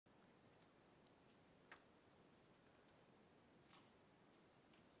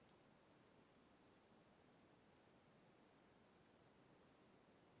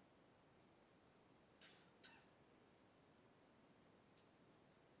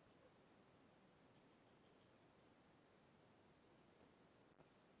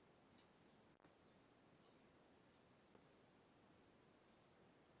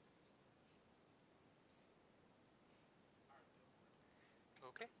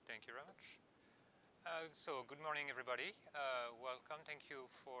Okay, thank you very much. So good morning, everybody. Welcome. Thank you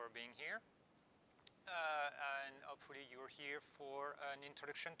for being here. And hopefully you're here for an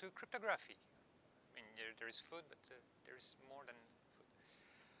introduction to cryptography. I mean, there is food, but there is more than food.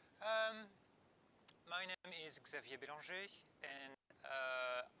 My name is Xavier Belanger, and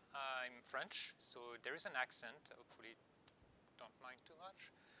I'm French, so there is an accent. Hopefully, don't mind too much.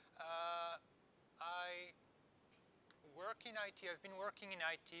 I work in IT. I've been working in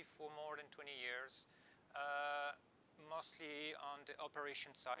IT for more than 20 years, mostly on the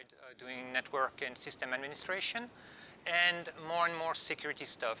operation side, doing network and system administration, and more security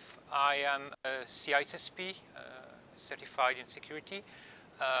stuff. I am a CISSP, certified in security.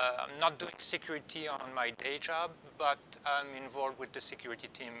 I'm not doing security on my day job, but I'm involved with the security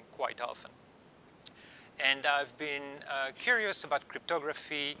team quite often. And I've been curious about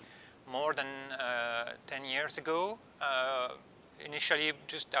cryptography more than 10 years ago, initially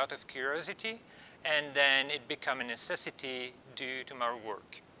just out of curiosity, and then it became a necessity due to my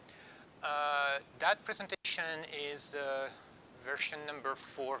work. That presentation is version number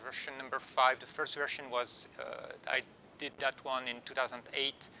 4, version number 5. The first version was, I did that one in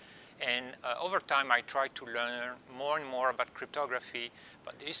 2008, and over time I tried to learn more and more about cryptography,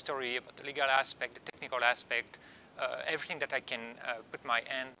 about the history, about the legal aspect, the technical aspect, everything that I can put my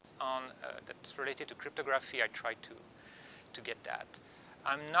hands on that's related to cryptography. I try to get that.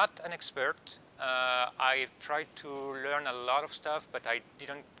 I'm not an expert. I tried to learn a lot of stuff, but I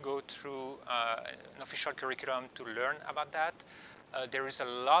didn't go through an official curriculum to learn about that. There is a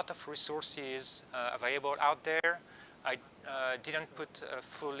lot of resources available out there. I didn't put a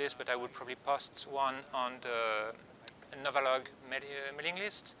full list, but I would probably post one on the Novalog mailing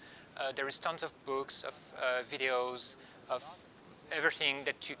list. There is tons of books, of videos, of everything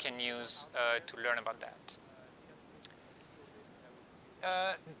that you can use to learn about that.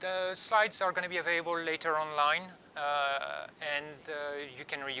 The slides are going to be available later online, and you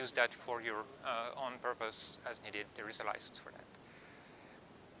can reuse that for your own purpose as needed. There is a license for that.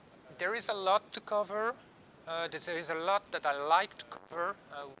 There is a lot to cover. There is a lot that I like to cover.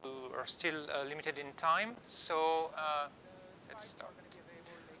 We are still limited in time, so let's start.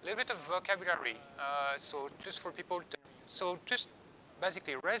 A little bit of vocabulary. So just for people to, just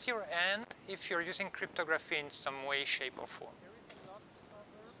basically raise your hand if you're using cryptography in some way, shape, or form.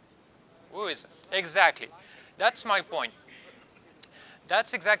 Who is it? Exactly. That's my point.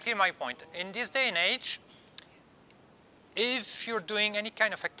 That's exactly my point. In this day and age, if you're doing any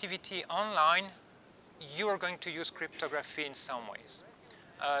kind of activity online, you are going to use cryptography in some ways,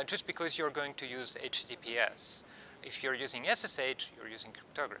 just because you're going to use HTTPS. If you're using SSH, you're using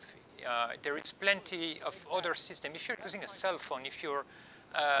cryptography. There is plenty of other systems. If you're using a cell phone, if you're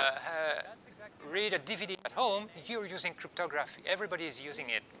read a DVD at home, you're using cryptography. Everybody is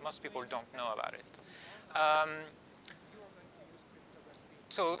using it. Most people don't know about it.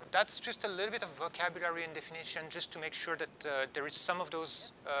 So that's just a little bit of vocabulary and definition, just to make sure that there is some of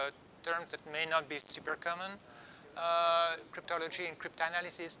those terms that may not be super common. Cryptology and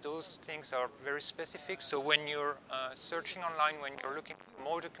cryptanalysis, those things are very specific. So when you're searching online, when you're looking for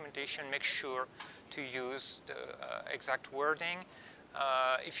more documentation, make sure to use the exact wording.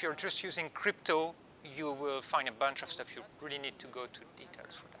 If you're just using crypto, you will find a bunch of stuff. You really need to go to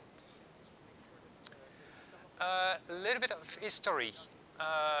details for that. A little bit of history.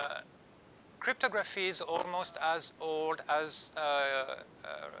 Cryptography is almost as old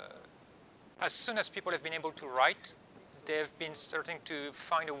as soon as people have been able to write, they've been starting to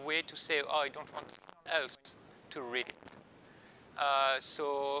find a way to say, oh, I don't want someone else to read it.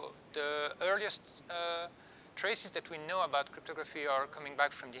 So the earliest traces that we know about cryptography are coming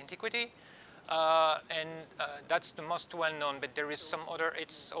back from the antiquity, and that's the most well-known, but there is some other,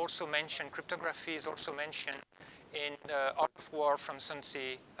 it's also mentioned, cryptography is also mentioned in the Art of War from Sun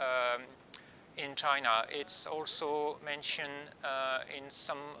Tzu in China. It's also mentioned in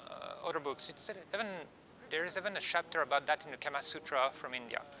some other books. There is even a chapter about that in the Kama Sutra from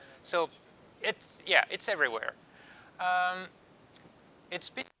India. So it's everywhere. It's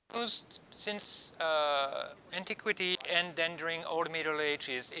been used since antiquity and then during all the Middle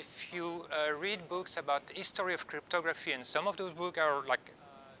Ages. If you read books about the history of cryptography, and some of those books are like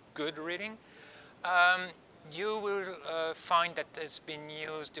good reading, you will find that it's been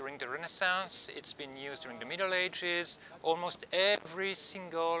used during the Renaissance, it's been used during the Middle Ages. Almost every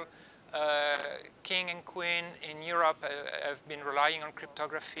single king and queen in Europe have been relying on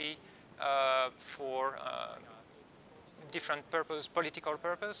cryptography for different purpose, political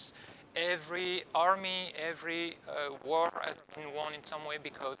purpose. Every army, every war has been won in some way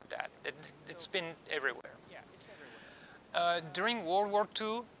because of that. It's been everywhere. During World War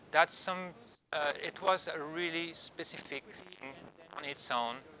II, it was a really specific thing on its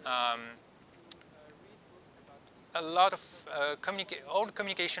own. A lot of all the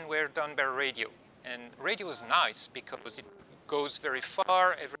communication were done by radio, and radio is nice because it goes very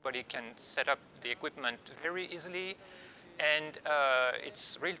far. Everybody can set up the equipment very easily, and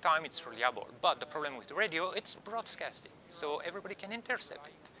it's real time, it's reliable. But the problem with the radio, it's broadcasting, so everybody can intercept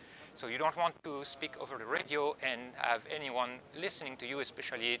it. So you don't want to speak over the radio and have anyone listening to you,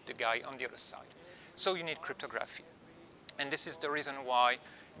 especially the guy on the other side. So you need cryptography. And this is the reason why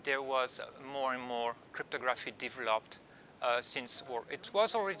there was more and more cryptography developed since war. It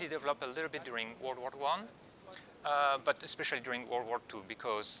was already developed a little bit during World War I, but especially during World War II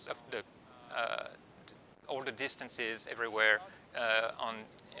because of all the distances everywhere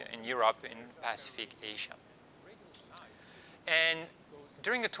in Europe, in Pacific, Asia. And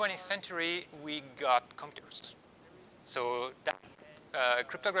during the 20th century, we got computers. So that,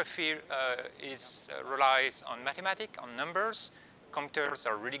 cryptography relies on mathematics, on numbers. Computers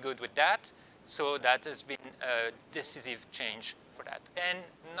are really good with that. So that has been a decisive change for that. And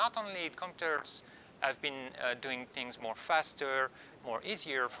not only computers have been doing things more faster, more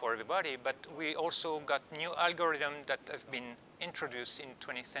easier for everybody, but we also got new algorithms that have been introduced in the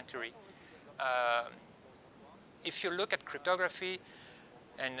 20th century. If you look at cryptography,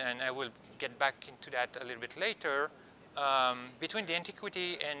 and I will get back into that a little bit later, between the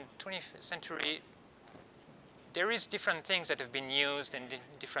antiquity and 20th century, there is different things that have been used and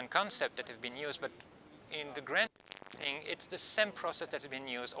different concepts that have been used, but in the grand thing, it's the same process that has been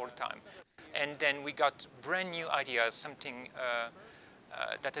used all the time. And then we got brand new ideas, something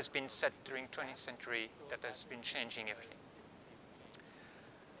that has been set during 20th century that has been changing everything.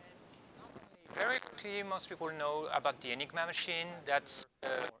 Very quickly, most people know about the Enigma machine. That's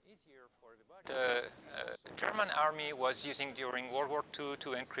the German army was using during World War II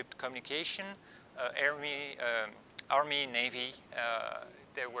to encrypt communication. Army, Navy,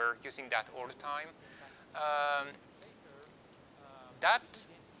 they were using that all the time. That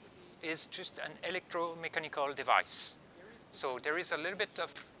is just an electromechanical device. So there is a little bit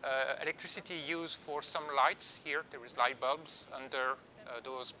of electricity used for some lights. Here, there is light bulbs under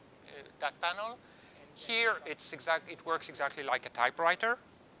that panel. Here, it works exactly like a typewriter.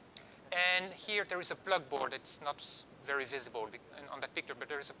 And here, there is a plug board. It's not very visible on that picture, but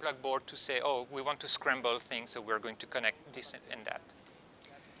there is a plug board to say, oh, we want to scramble things, so we're going to connect this and that.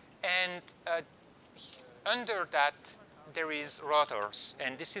 And under that, there is rotors.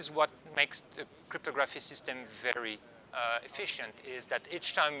 And this is what makes the cryptography system very efficient, is that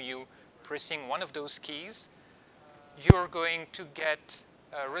each time you pressing one of those keys, you're going to get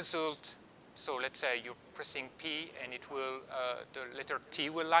a result. So let's say you're pressing P and it will, the letter T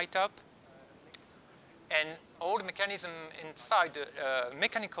will light up. And all the mechanism inside the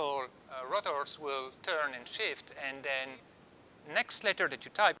mechanical rotors will turn and shift. And then next letter that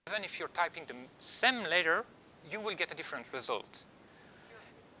you type, even if you're typing the same letter, you will get a different result.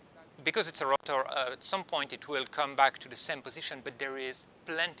 Because it's a rotor, at some point it will come back to the same position, but there is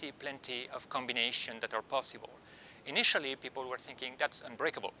plenty of combination that are possible. Initially, people were thinking that's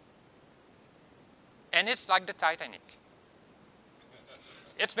unbreakable. And it's like the Titanic.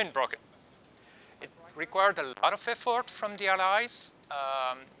 It's been broken. It required a lot of effort from the Allies.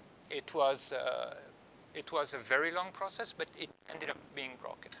 It was a very long process, but it ended up being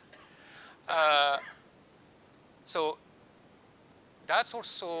broken. So that's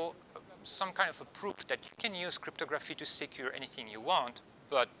also some kind of a proof that you can use cryptography to secure anything you want,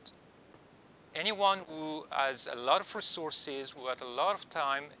 but anyone who has a lot of resources, who has a lot of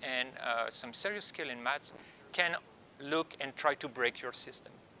time and some serious skill in maths can look and try to break your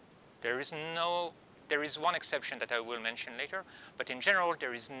system. There is one exception that I will mention later, but in general,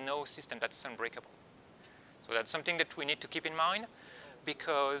 there is no system that's unbreakable. So that's something that we need to keep in mind,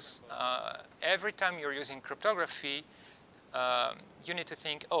 because every time you're using cryptography, you need to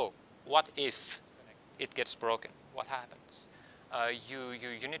think, oh, what if it gets broken? What happens? You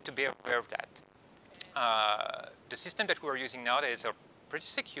need to be aware of that. The system that we're using nowadays are pretty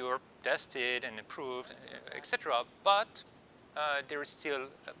secure, tested and approved, etc. But there is still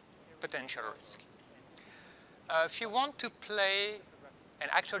a potential risk. If you want to play and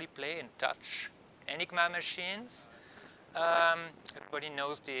actually play and touch Enigma machines, everybody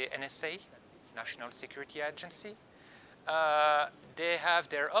knows the NSA, National Security Agency. They have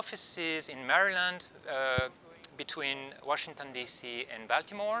their offices in Maryland, between Washington, D.C. and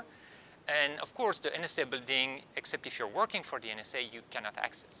Baltimore. And of course, the NSA building, except if you're working for the NSA, you cannot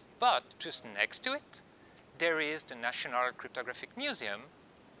access. But just next to it, there is the National Cryptographic Museum,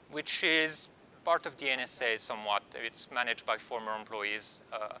 which is part of the NSA somewhat. It's managed by former employees.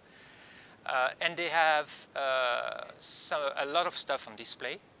 And they have a lot of stuff on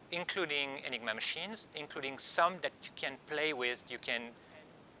display, including Enigma machines, including some that you can play with. You can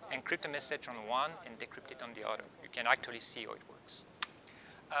encrypt a message on one and decrypt it on the other. You can actually see how it works.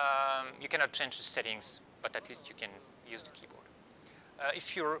 You cannot change the settings, but at least you can use the keyboard.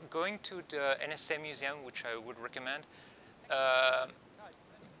 If you're going to the NSA museum, which I would recommend,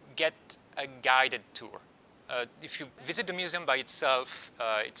 get a guided tour. If you visit the museum by itself,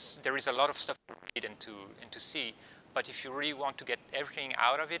 there is a lot of stuff to read and to see. But if you really want to get everything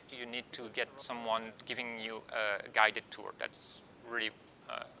out of it, you need to get someone giving you a guided tour. That's really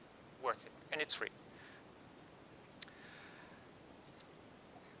worth it, and it's free.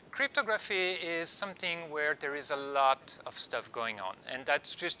 Cryptography is something where there is a lot of stuff going on, and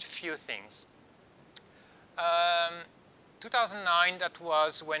that's just few things. 2009, that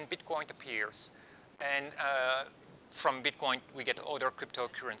was when Bitcoin appears, and from Bitcoin we get other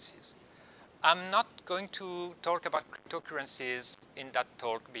cryptocurrencies. I'm not going to talk about cryptocurrencies in that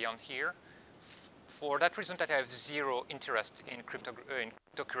talk beyond here, for that reason that I have zero interest in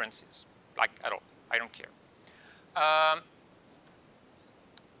cryptocurrencies, like at all. I don't care.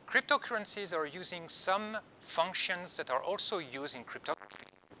 Cryptocurrencies are using some functions that are also used in cryptography,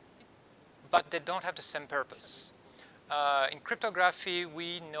 but they don't have the same purpose. In cryptography,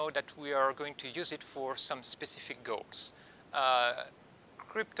 we know that we are going to use it for some specific goals.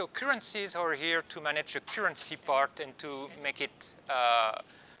 Cryptocurrencies are here to manage the currency part and to make it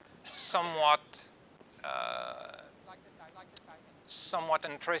somewhat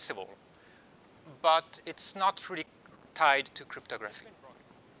untraceable. But it's not really tied to cryptography.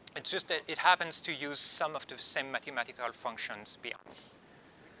 It's just that it happens to use some of the same mathematical functions beyond.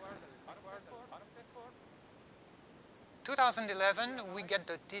 2011, we get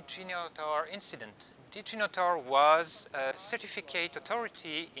the DigiNotar incident. DigiNotar was a certificate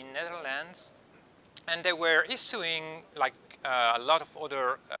authority in Netherlands, and they were issuing, like a lot of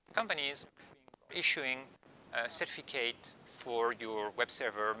other companies, issuing a certificate for your web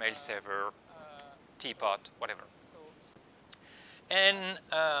server, mail server, teapot, whatever. And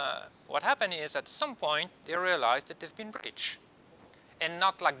what happened is, at some point, they realized that they've been breached. And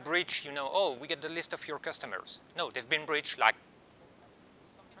not like breach, you know, oh, we get the list of your customers. No, they've been breached like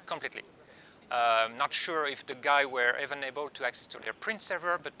completely. Not sure if the guy were even able to access to their print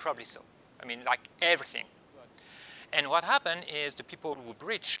server, but probably so. I mean, like everything. And what happened is the people who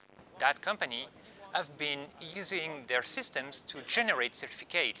breached that company have been using their systems to generate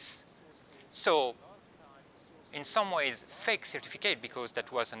certificates. So, in some ways, fake certificate, because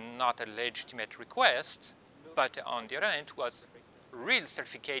that was not a legitimate request, but on the other hand, was real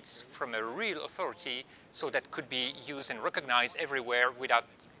certificates from a real authority, so that could be used and recognized everywhere without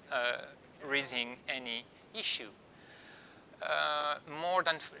raising any issue.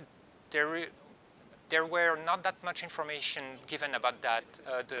 There were not that much information given about that.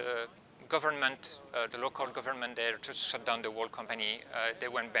 The government, the local government there, just shut down the whole company. They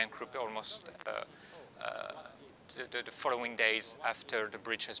went bankrupt almost the following days after the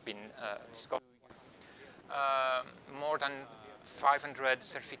breach has been discovered. More than 500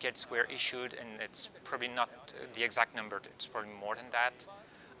 certificates were issued, and it's probably not the exact number, it's probably more than that.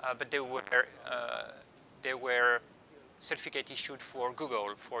 But there were certificates issued for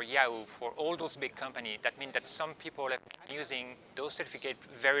Google, for Yahoo, for all those big companies. That means that some people have been using those certificates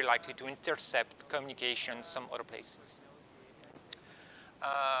very likely to intercept communication some other places.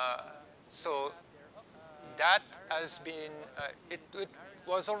 So that has been, it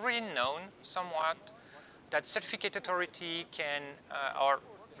was already known somewhat that certificate authority can or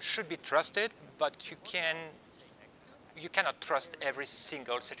should be trusted, but you cannot trust every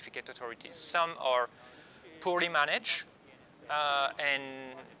single certificate authority. Some are poorly managed,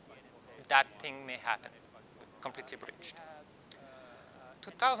 and that thing may happen, completely breached.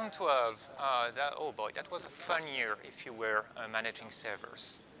 2012, oh boy, that was a fun year if you were managing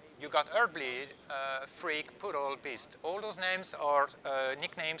servers. You got Heartbleed, Freak, Poodle, Beast. All those names are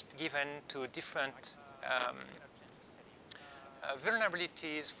nicknames given to different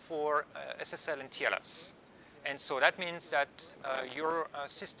vulnerabilities for SSL and TLS. And so that means that your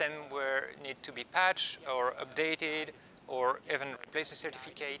system will need to be patched or updated or even replace a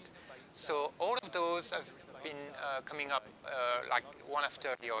certificate. So all of those have been coming up like one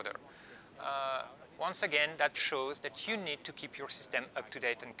after the other. Once again, that shows that you need to keep your system up to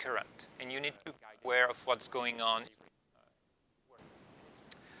date and current, and you need to be aware of what's going on.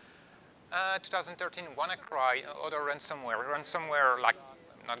 2013, WannaCry, other ransomware. Ransomware, like,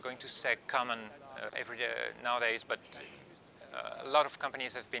 I'm not going to say common every day nowadays, but a lot of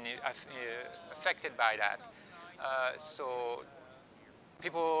companies have been affected by that. So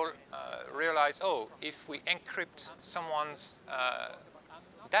people realize, oh, if we encrypt someone's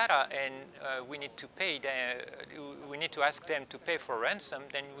data and we need to pay, we need to ask them to pay for ransom,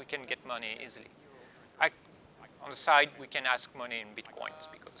 then we can get money easily. On the side, we can ask money in bitcoins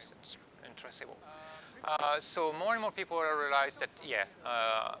because it's traceable. So more and more people realize that, yeah,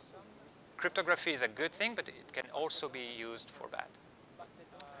 cryptography is a good thing, but it can also be used for bad.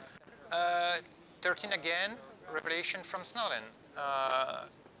 13 again, revelation from Snowden.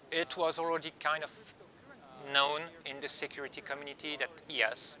 It was already kind of known in the security community that,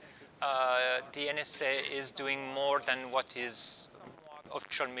 yes, the NSA is doing more than what is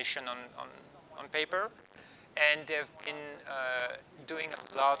official mission on paper. And they've been doing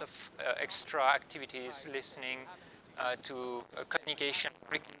a lot of extra activities, listening to communication,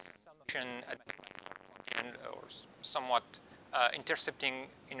 or somewhat intercepting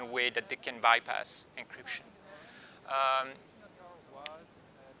in a way that they can bypass encryption.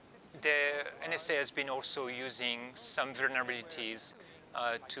 The NSA has been also using some vulnerabilities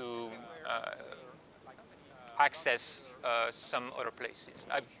to access some other places.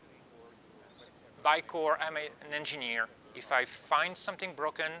 By core, I'm an engineer. If I find something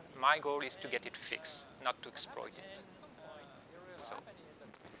broken, my goal is to get it fixed, not to exploit it. So,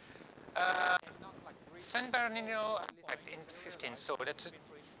 San Bernardino attack in 2015. So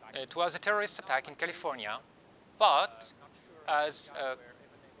it was a terrorist attack in California, but as a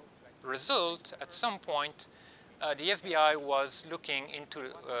result, at some point, the FBI was looking into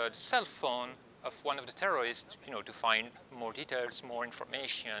the cell phone of one of the terrorists, to find more details, more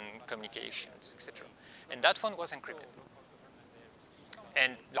information, communications, etc. And that phone was encrypted.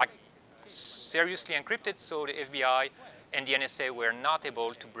 And seriously encrypted, so the FBI and the NSA were not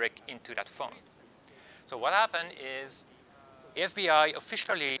able to break into that phone. So what happened is the FBI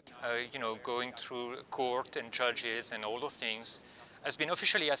officially, going through court and judges and all those things, has been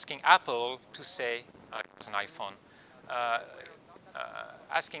officially asking Apple to say, it was an iPhone,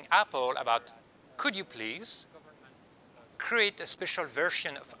 asking Apple about, could you please create a special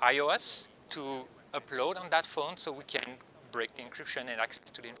version of iOS to upload on that phone so we can break the encryption and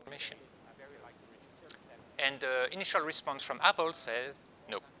access to the information? And the initial response from Apple said,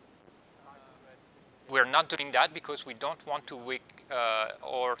 no. We're not doing that because we don't want to weak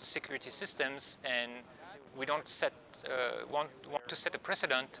our security systems, and we don't want to set a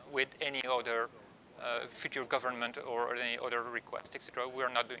precedent with any other future government or any other request, etc. We're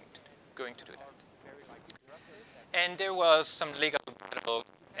not going to do that. And there was some legal battle,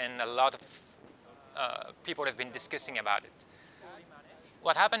 and a lot of people have been discussing about it.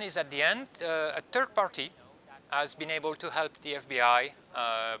 What happened is, at the end, a third party has been able to help the FBI,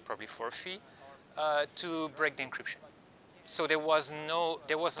 probably for a fee, to break the encryption. So there was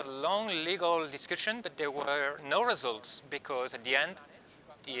a long legal discussion, but there were no results because at the end,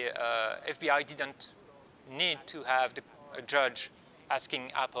 the FBI didn't need to have a judge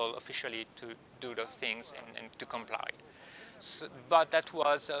asking Apple officially to do those things and to comply. So, but that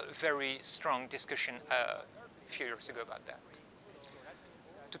was a very strong discussion a few years ago about that.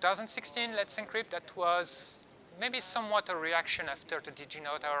 2016, Let's Encrypt, that was maybe somewhat a reaction after the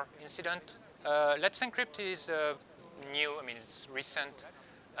DigiNotar incident. Let's Encrypt is new, it's recent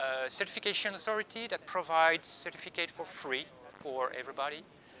certification authority that provides certificate for free for everybody.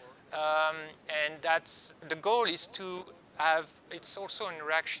 And the goal is to have, it's also in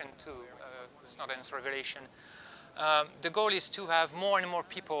reaction to Snowden's revelation. The goal is to have more and more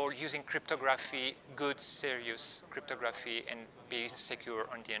people using cryptography, good, serious cryptography, and be secure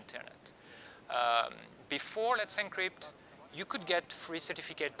on the internet. Before Let's Encrypt, you could get free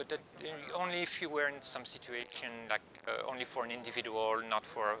certificate, but only if you were in some situation, like only for an individual, not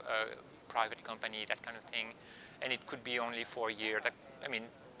for a private company, that kind of thing. And it could be only for a year.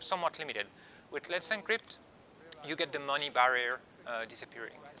 Somewhat limited. With Let's Encrypt, you get the money barrier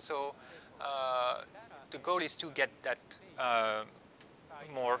disappearing. So the goal is to get that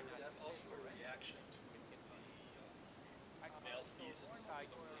more. Is that also a reaction to the malfeasance of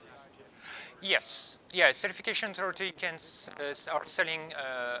some of these? Yes. Yeah, certification authority are selling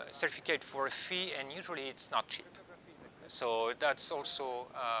certificate for a fee, and usually it's not cheap. So that's also,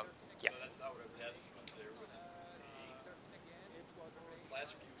 yeah. So that's not what I was asking about. There was the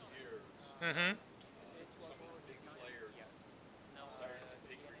last few years, Mm-hmm. some of the big players started to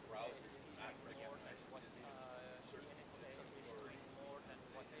take your browsers to not recognize certain authorities,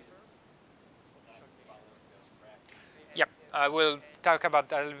 not following best practice. Yep, I will talk about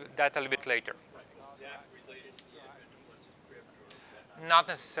that a little bit later. Right. Is that related to the individual Let's Encrypt, or is that Not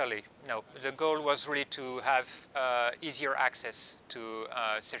necessarily, no. The goal was really to have easier access to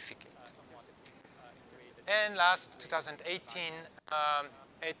certificate. And last, 2018,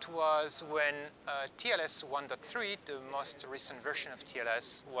 it was when TLS 1.3, the most recent version of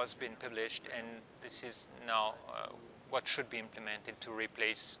TLS, was being published, and this is now what should be implemented to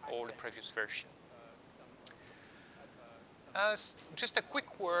replace all the previous version. Just a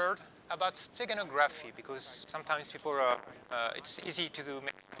quick word about steganography, because sometimes people are, it's easy to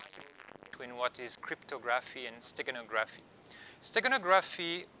make between what is cryptography and steganography.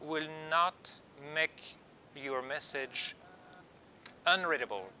 Steganography will not make your message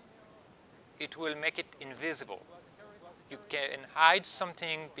unreadable. It will make it invisible. You can hide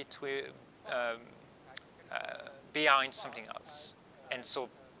something between, behind something else. And so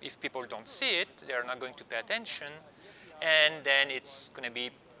if people don't see it, they're not going to pay attention, and then it's going to be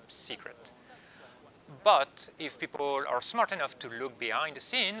secret. But if people are smart enough to look behind the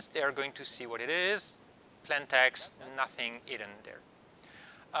scenes, they are going to see what it is, plain text, nothing hidden there.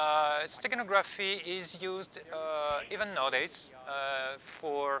 Steganography is used even nowadays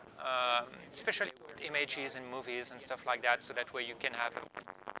for especially images and movies and stuff like that, so that way you can have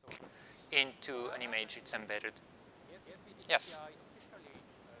into an image it's embedded. Yes?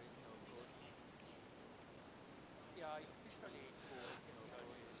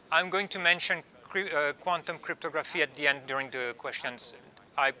 I'm going to mention quantum cryptography at the end during the questions.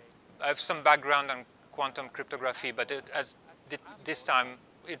 I have some background on quantum cryptography, but this time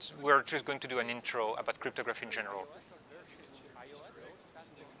we're just going to do an intro about cryptography in general.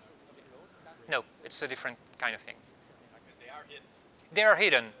 No, it's a different kind of thing. They are hidden. They are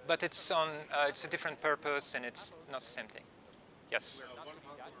hidden, but it's on. It's a different purpose, and it's not the same thing. Yes.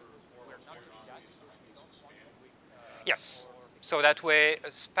 Yes. So that way,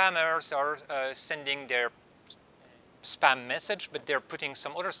 spammers are sending their spam message, but they're putting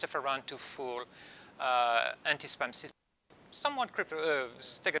some other stuff around to fool anti-spam system. Somewhat crypto.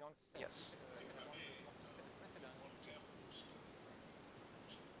 Yes.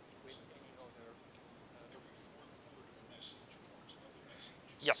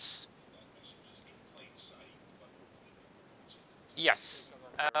 Yes. Yes.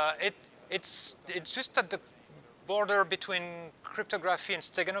 It's just at the border between cryptography and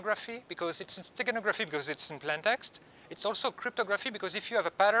steganography, because it's in steganography because it's in plain text. It's also cryptography because if you have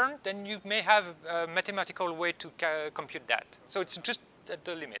a pattern, then you may have a mathematical way to compute that. So it's just at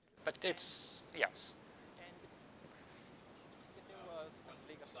the limit, but it's, yes.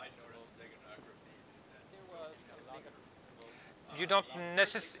 Side note on steganography is that You don't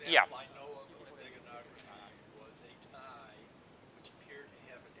necessarily, yeah. I know of steganography was a tie which appeared to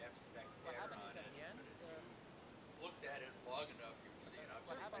have an abstract pattern on it, but if you looked at it long enough, you would see an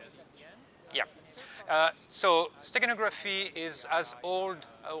obsolete message. Yeah. So steganography is as old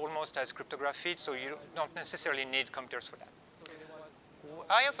almost as cryptography, so you don't necessarily need computers for that.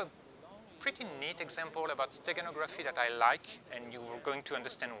 I have a pretty neat example about steganography that I like, and you're going to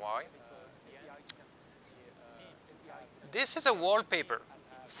understand why. This is a wallpaper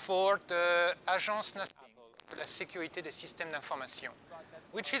for the Agence nationale de la sécurité des systèmes d'information,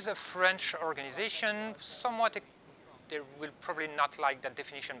 which is a French organization, somewhat, they will probably not like that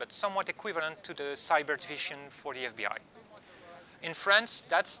definition, but somewhat equivalent to the cyber division for the FBI. In France,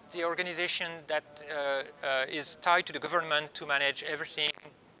 that's the organization that is tied to the government to manage everything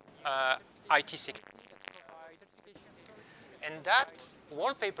IT security. And that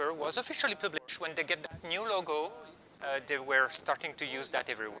wallpaper was officially published when they get that new logo. They were starting to use that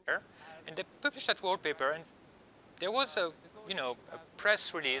everywhere, and they published that wallpaper. And there was a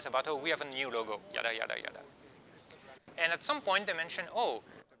press release about, oh, we have a new logo, yada yada yada. And at some point they mentioned, oh,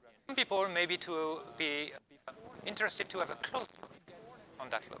 some people maybe to be interested to have a close look on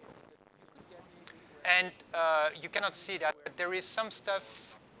that logo. And you cannot see that, but there is some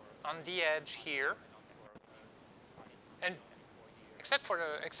stuff on the edge here, and except for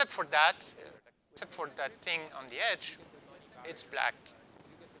that thing on the edge, it's black,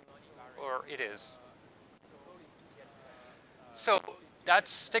 or it is. So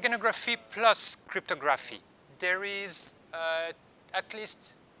that's steganography plus cryptography. There is at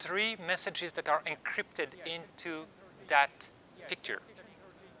least 3 messages that are encrypted into that picture.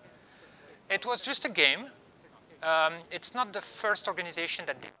 It was just a game. It's not the first organization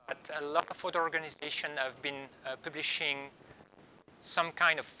that did that. A lot of other organizations have been publishing some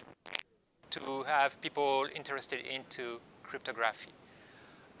kind of to have people interested into cryptography.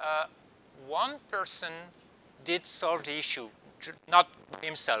 One person did solve the issue, not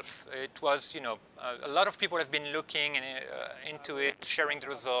himself. It was, a lot of people have been looking into it, sharing the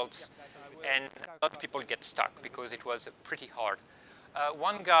results, and a lot of people get stuck because it was pretty hard.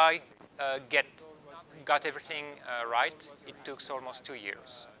 One guy got everything right. It took almost 2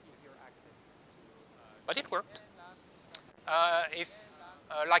 years. But it worked.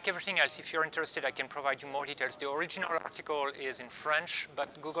 Like everything else, if you're interested, I can provide you more details. The original article is in French,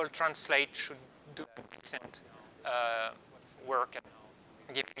 but Google Translate should do decent work at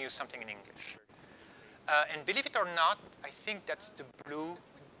giving you something in English. And believe it or not, I think that's the blue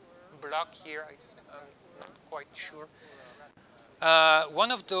block here. I'm not quite sure.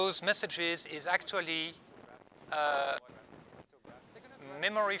 One of those messages is actually a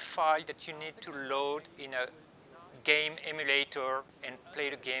memory file that you need to load in a game emulator and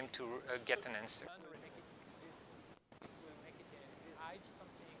play the game to get an answer.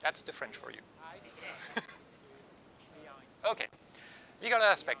 That's the French for you. Okay, legal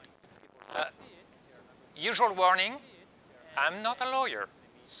aspect. Usual warning, I'm not a lawyer,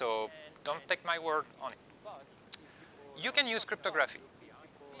 so don't take my word on it. You can use cryptography.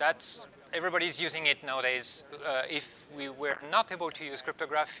 Everybody's using it nowadays. If we were not able to use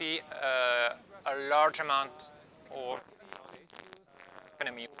cryptography, a large amount or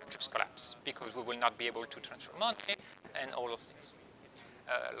economy would just collapse because we will not be able to transfer money and all those things.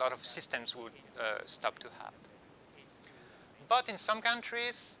 A lot of systems would stop to have. But in some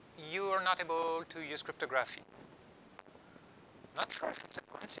countries, you are not able to use cryptography. Not sure if it's a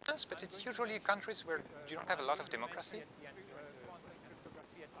coincidence, but it's usually countries where you don't have a lot of democracy.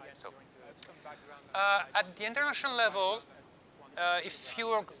 So, at the international level, if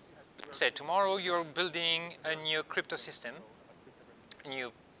you're, let's say tomorrow you're building a new crypto system, and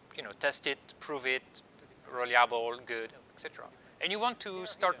you test it, prove it, reliable, good, etc., and you want to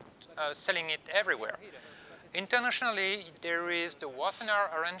start selling it everywhere. Internationally, there is the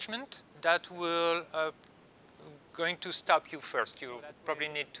Wassenaar arrangement that will going to stop you first. You probably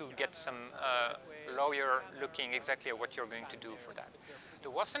need to get some lawyer looking exactly at what you're going to do for that. The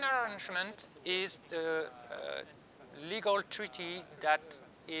Wassenaar arrangement is the legal treaty that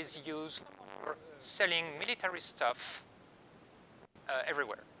is used for selling military stuff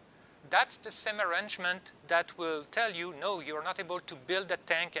everywhere. That's the same arrangement that will tell you, no, you're not able to build a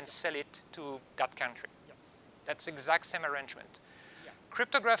tank and sell it to that country. Yes. That's the exact same arrangement. Yes.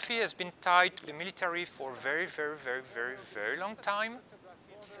 Cryptography has been tied to the military for a very, very, very, very, very long time,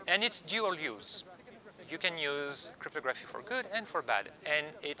 and it's dual use. You can use cryptography for good and for bad, and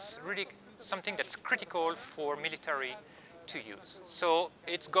it's really something that's critical for military to use. So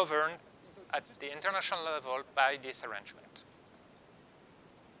it's governed at the international level by this arrangement.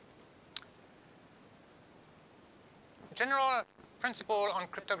 General principle on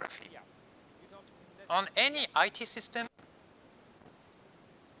cryptography. On any IT system,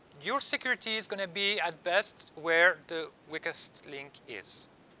 your security is going to be at best where the weakest link is.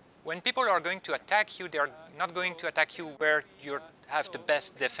 When people are going to attack you, they are not going to attack you where you have the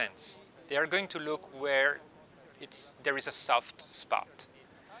best defense. They are going to look where there is a soft spot.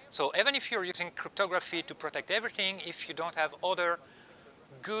 So even if you're using cryptography to protect everything, if you don't have other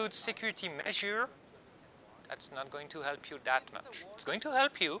good security measure, that's not going to help you that much. It's going to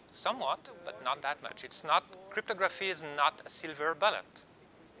help you somewhat, but not that much. It's not, cryptography is not a silver bullet.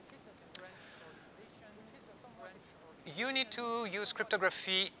 You need to use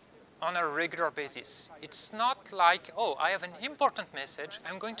cryptography on a regular basis. It's not like, oh, I have an important message,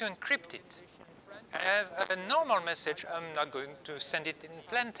 I'm going to encrypt it. I have a normal message, I'm not going to send it in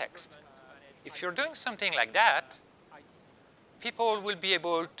plain text. If you're doing something like that, people will be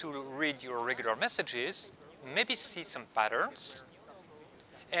able to read your regular messages, maybe see some patterns.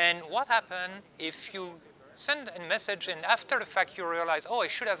 And what happens if you send a message and after the fact you realize, oh, I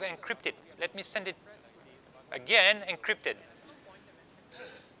should have encrypted. Let me send it again encrypted.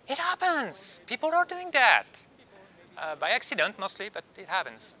 It happens. People are doing that. By accident mostly, but it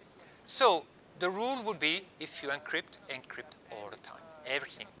happens. So the rule would be if you encrypt, encrypt all the time.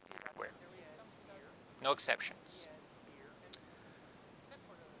 Everything. Everywhere. No exceptions.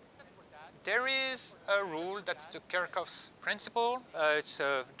 There is a rule, that's the Kirchhoff's principle. It's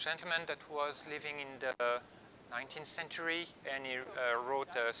a gentleman that was living in the 19th century, and he wrote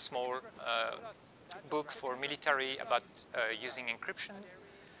a small book for military about using encryption.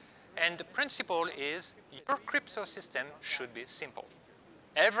 And the principle is your crypto system should be simple.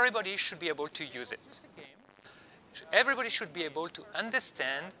 Everybody should be able to use it. Everybody should be able to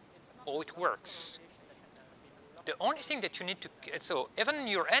understand how it works. The only thing that you need to, so even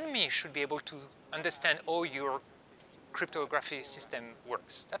your enemy should be able to understand how your cryptography system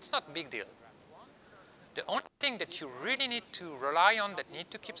works. That's not a big deal. The only thing that you really need to rely on, that need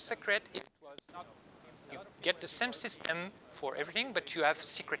to keep secret, is you get the same system for everything, but you have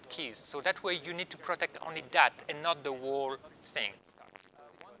secret keys. So that way you need to protect only that and not the whole thing.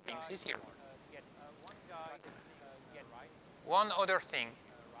 Things easier. One other thing.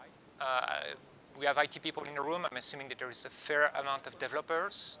 we have IT people in the room. I'm assuming that there is a fair amount of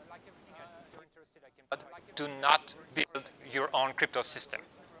developers. But do not build your own crypto system.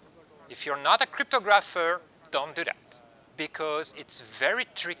 If you're not a cryptographer, don't do that, because it's very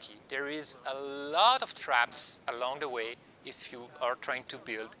tricky. There is a lot of traps along the way if you are trying to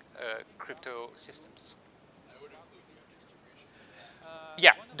build crypto systems. That would include your distribution.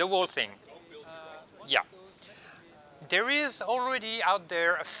 Yeah, the whole thing. Don't build your own. Yeah. There is already out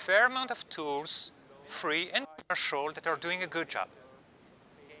there a fair amount of tools, free and commercial, that are doing a good job,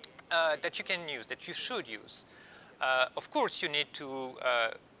 that you can use, that you should use. Of course, you need to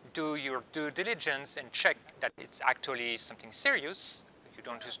do your due diligence and check that it's actually something serious. You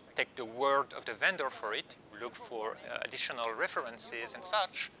don't just take the word of the vendor for it. Look for additional references and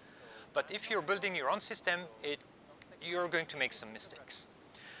such. But if you're building your own system, you're going to make some mistakes.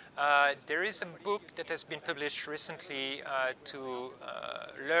 There is a book that has been published recently to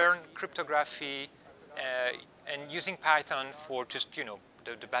learn cryptography and using Python for just,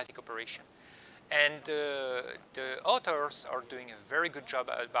 the basic operation. And the authors are doing a very good job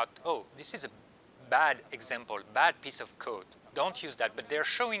about, this is a bad example, bad piece of code. Don't use that. But they're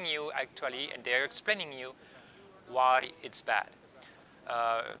showing you actually, and they're explaining you why it's bad.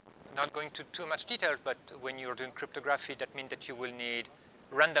 Not going to too much detail, but when you're doing cryptography, that means that you will need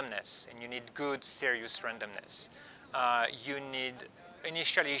randomness, and you need good, serious randomness. You need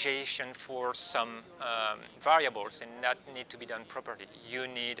initialization for some variables, and that need to be done properly. You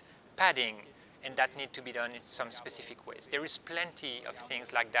need padding, and that need to be done in some specific ways. There is plenty of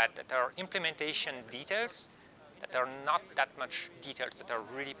things like that that are implementation details that are not that much details, that are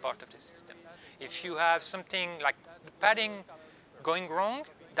really part of the system. If you have something like the padding going wrong,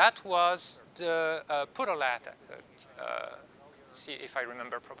 that was the Purolat, see if I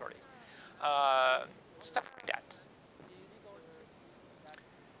remember properly. Stuff like that.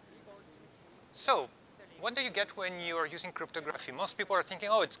 So, what do you get when you are using cryptography? Most people are thinking,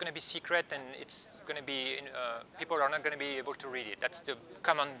 it's going to be secret and it's going to be, people are not going to be able to read it. That's the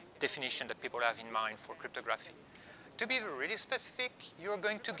common definition that people have in mind for cryptography. To be really specific, you're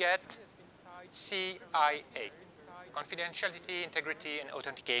going to get CIA, confidentiality, integrity, and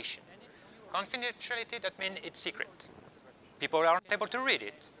authentication. Confidentiality, that means it's secret. People aren't able to read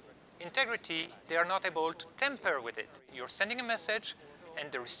it. Integrity, they are not able to tamper with it. You're sending a message,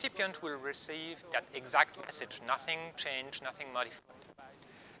 and the recipient will receive that exact message. Nothing changed, nothing modified.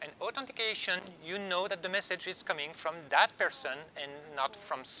 And authentication, you know that the message is coming from that person and not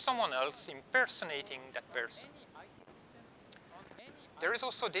from someone else impersonating that person. There is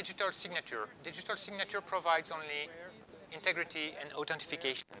also digital signature. Digital signature provides only integrity and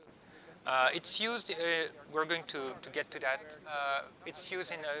authentication. It's used, we're going to get to that, it's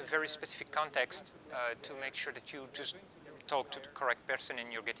used in a very specific context to make sure that you just talk to the correct person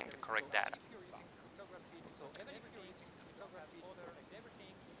and you're getting the correct data.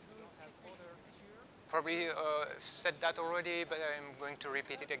 Probably said that already, but I'm going to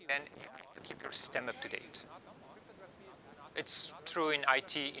repeat it again. You need to keep your system up to date. It's true in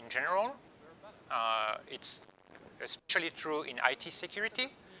IT in general. It's especially true in IT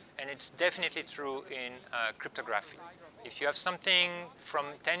security, and it's definitely true in cryptography. If you have something from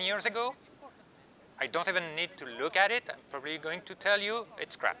 10 years ago, I don't even need to look at it. I'm probably going to tell you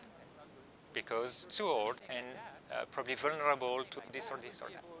it's crap, because it's too old and probably vulnerable to this or this or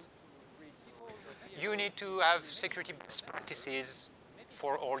that. You need to have security best practices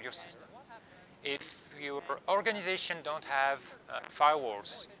for all your systems. If your organization don't have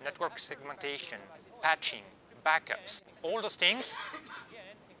firewalls, network segmentation, patching, backups, all those things,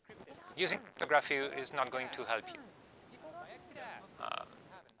 using cryptography is not going to help you.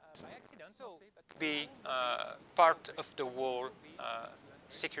 Be part of the whole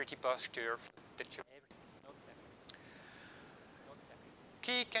security posture that you.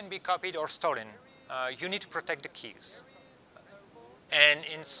 Key can be copied or stolen. You need to protect the keys. And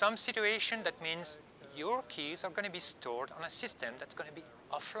in some situation, that means your keys are going to be stored on a system that's going to be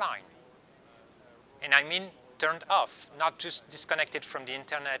offline. And I mean turned off, not just disconnected from the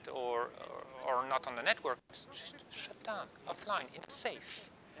internet or not on the network. It's just shut down, offline, in a safe.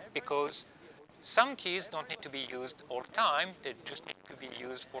 Because some keys don't need to be used all the time. They just need to be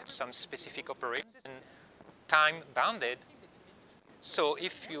used for some specific operation, time bounded. So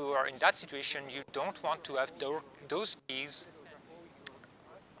if you are in that situation, you don't want to have those keys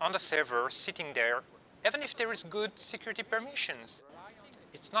on the server sitting there, even if there is good security permissions.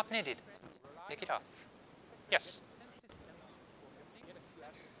 It's not needed. Take it off. Yes?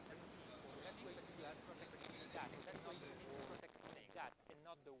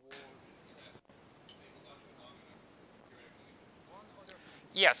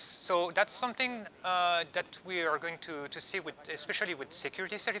 Yes, so that's something that we are going to see, with, especially with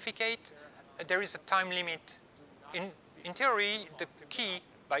security certificate. There is a time limit. In theory, the key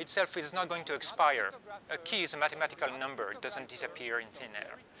by itself is not going to expire. A key is a mathematical number. It doesn't disappear in thin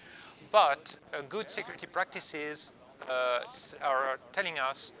air. But good security practices are telling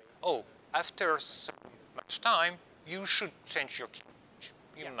us, oh, after so much time, you should change your key.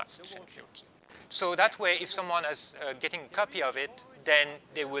 You must change your key. So that way, if someone is getting a copy of it, then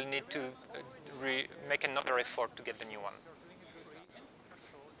they will need to make another effort to get the new one.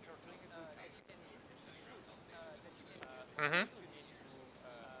 Mm-hmm.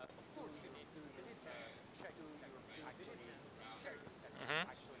 Mm-hmm.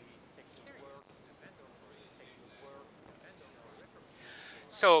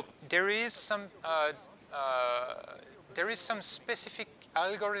 So there is some specific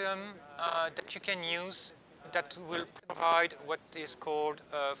algorithm that you can use that will provide what is called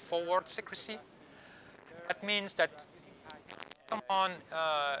forward secrecy. That means that someone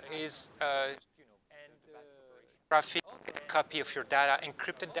is graphic copy of your data,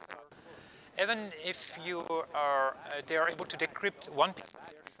 encrypted data. Even if you are, they are able to decrypt one piece,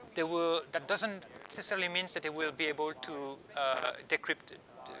 that doesn't necessarily mean that they will be able to decrypt the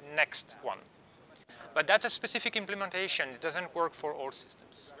next one. But that's a specific implementation. It doesn't work for all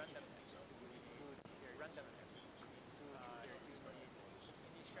systems.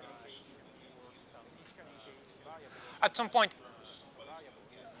 At some point,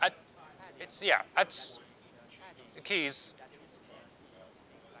 at the keys.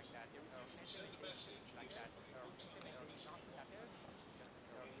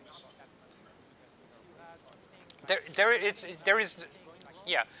 There is,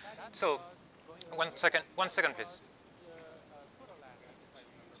 yeah. So, one second, please.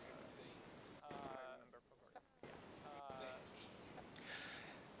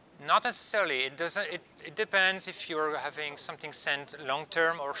 Not necessarily. It doesn't. It depends if you're having something sent long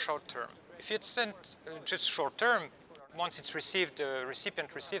term or short term. If it's sent just short term, once it's received, the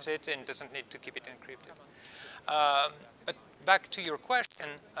recipient receives it and doesn't need to keep it encrypted. But back to your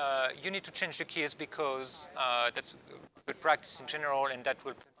question, you need to change the keys because that's good practice in general, and that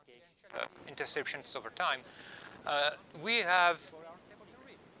will interceptions over time. We have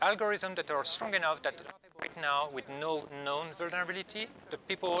algorithms that are strong enough that right now, with no known vulnerability, the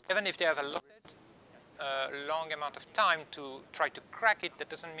people, even if they have a long amount of time to try to crack it, that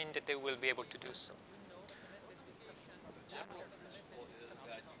doesn't mean that they will be able to do so. The general principle is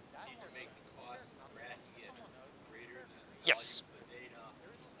that you need to make the cost of cracking it greater than the Yes. value of the data.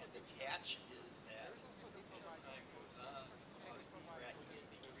 And the catch is that as time goes on, the cost of cracking it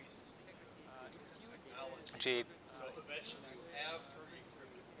decreases because of technology. So eventually you have to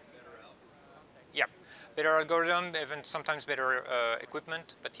re-encrypt it with a better algorithm. Yeah, better algorithm, even sometimes better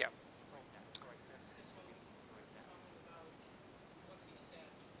equipment, but yeah.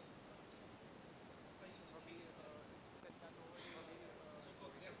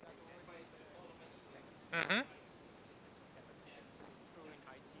 Mm-hmm.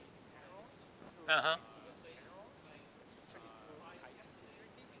 Uh-huh.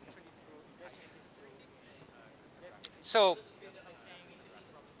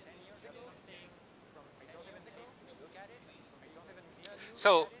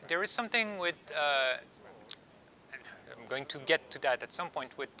 So, there is something with, I'm going to get to that at some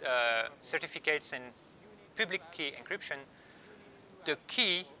point, with certificates and public key encryption. The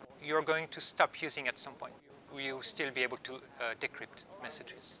key you're going to stop using at some point. You will still be able to decrypt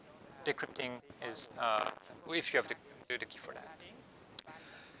messages. Decrypting is, if you have the key for that.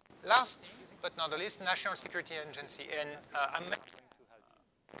 Last but not the least, National Security Agency, and I'm mentioning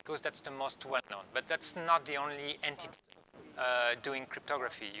because that's the most well-known, but that's not the only entity doing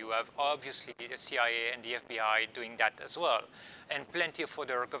cryptography. You have obviously the CIA and the FBI doing that as well, and plenty of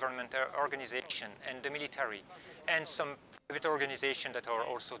other government organizations and the military, and some private organizations that are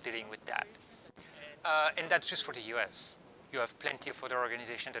also dealing with that. And that's just for the US. You have plenty of other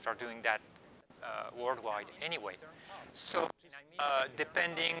organizations that are doing that worldwide anyway. So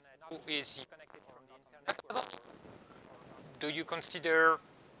depending who is connected from the internet level, do you consider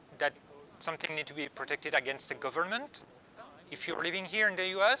that something needs to be protected against the government? If you're living here in the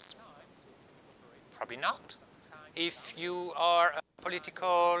US, probably not. If you are a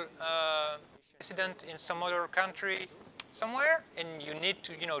political resident in some other country somewhere, and you need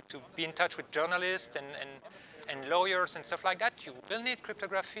to, to be in touch with journalists and lawyers and stuff like that, you will need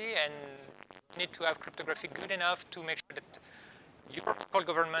cryptography, and need to have cryptography good enough to make sure that your local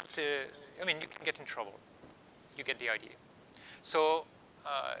government, you can get in trouble. You get the idea. So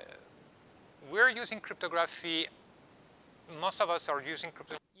we're using cryptography most of us are using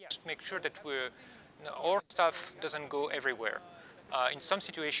cryptography to make sure that our stuff doesn't go everywhere. In some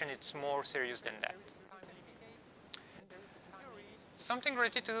situations, it's more serious than that. Something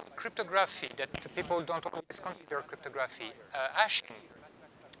related to cryptography that people don't always consider cryptography, hashing.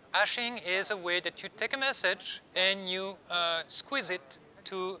 Hashing is a way that you take a message and you squeeze it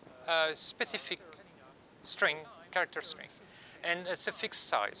to a specific string, character string, and it's a fixed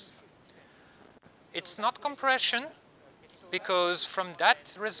size. It's not compression, because from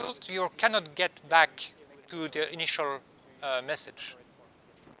that result you cannot get back to the initial message.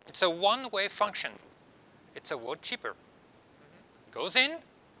 It's a one-way function. It's a word cheaper. Goes in,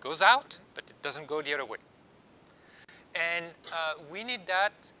 goes out, but it doesn't go the other way. And we need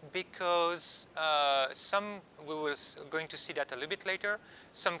that because we're going to see that a little bit later,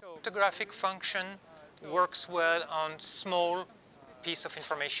 some cryptographic function works well on small piece of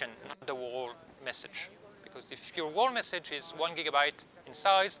information, not the whole message. Because if your whole message is 1 gigabyte in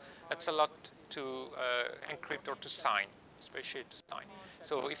size, that's a lot to encrypt or to sign, especially to sign.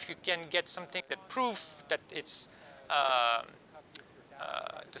 So if you can get something that proves that it's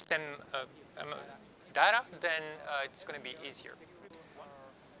the same data, then it's going to be easier.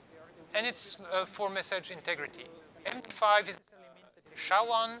 And it's for message integrity. MD5 is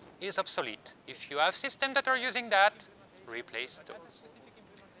SHA-1 is obsolete. If you have systems that are using that, replace those.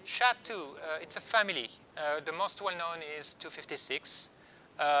 SHA-2, it's a family. The most well-known is 256.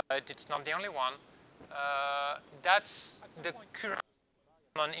 It's not the only one. That's the current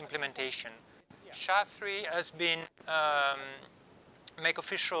implementation. SHA-3 has been made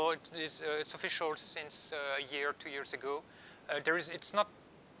official. It's official since a year, 2 years ago. It's not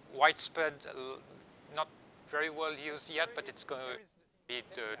widespread, not very well used yet, but it's going to be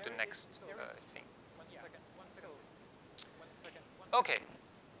the next thing. Okay.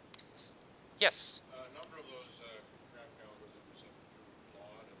 Yes. A number of those graphic algorithms are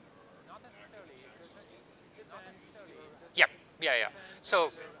flawed, and there are Yeah.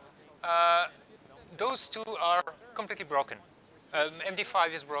 So those two are completely broken.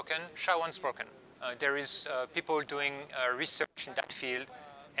 MD5 is broken. SHA-1 is broken. There is people doing research in that field,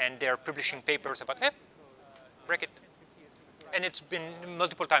 and they're publishing papers about, break it. And it's been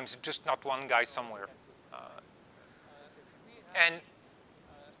multiple times, just not one guy somewhere. And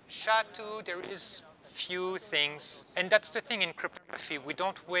SHA-2, there is few things, and that's the thing in cryptography. We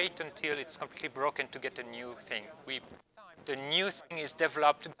don't wait until it's completely broken to get a new thing. The new thing is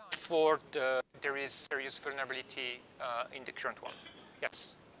developed before there is serious vulnerability in the current one.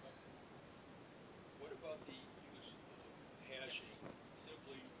 Yes? What about the use of hashing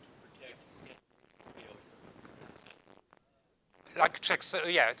simply to protect failure? Like checks,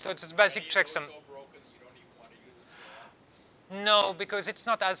 yeah, so it's a basic checksum. So broken that you don't even want to use it? No, because it's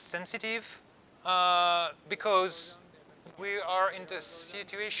not as sensitive, because we are in the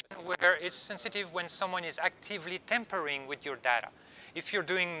situation where it's sensitive when someone is actively tampering with your data. If you're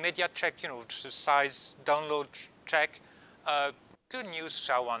doing media check, size download check, good news,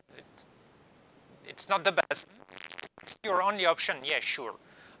 SHA-1. It's not the best. It's your only option, yeah, sure.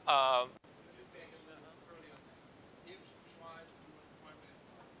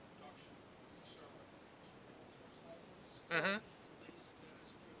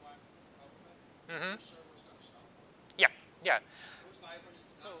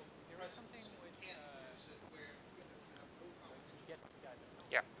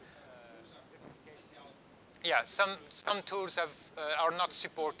 Yeah. Yeah, some tools are not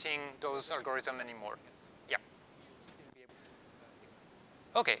supporting those algorithms anymore. Yeah.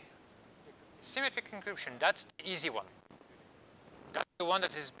 Okay. Symmetric encryption, that's the easy one. That's the one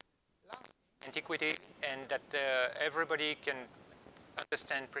that is antiquity and that everybody can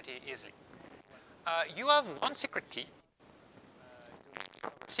understand pretty easily. You have one secret key.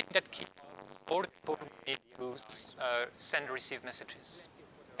 That key, all people need to send and receive messages.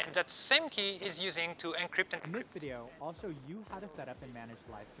 And that same key is using to encrypt and decrypt. In this video, I'll show you how to set up and manage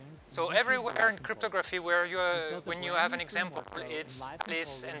live streams. So everywhere in cryptography where when you have an example, it's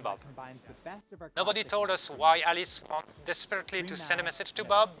Alice and Bob. Nobody told us why Alice wants desperately to send a message to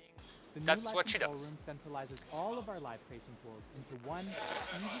Bob. That's what she does. Centralizes all of our live creation tools into one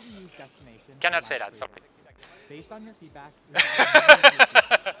easy-to-use destination. Cannot say that, sorry. Based on your feedback,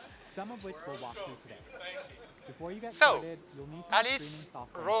 some of which we'll walk through today. Before you get started, you'll need to Alice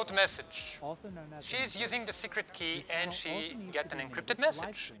wrote a message. She's using the secret key and she gets an encrypted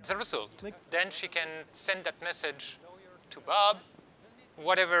message. As a result, then she can send that message to Bob.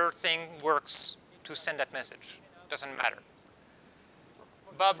 Whatever thing works to send that message, doesn't matter.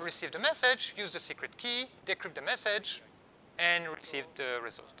 Bob received the message, used the secret key, decrypt the message, and received the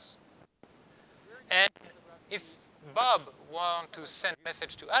results. And if Bob wants to send a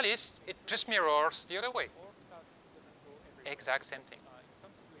message to Alice, it just mirrors the other way. Exact same thing.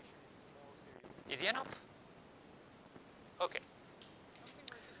 Easy enough? Okay.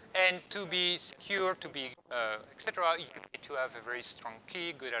 And to be secure, to be etc., you need to have a very strong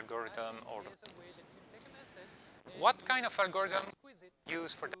key, good algorithm, all those things. What kind of algorithm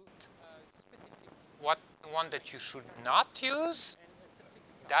use for that? What one that you should not use?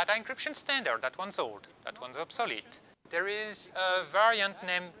 Data encryption standard. That one's old. That one's obsolete. There is a variant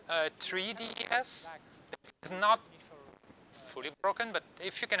named 3DS that is not fully broken, but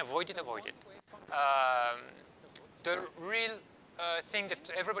if you can avoid it, avoid it. The real thing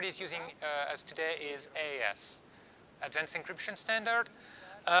that everybody is using as today is AES, Advanced Encryption Standard.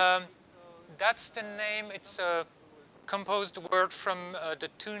 That's the name. It's a composed word from the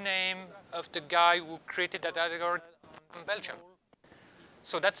two names of the guy who created that algorithm from Belgium.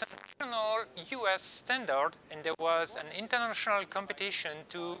 So that's a national US standard, and there was an international competition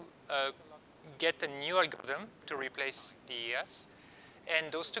to get a new algorithm to replace DES.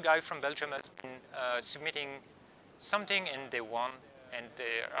 And those two guys from Belgium have been submitting something, and they won, and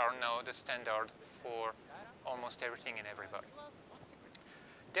they are now the standard for almost everything and everybody.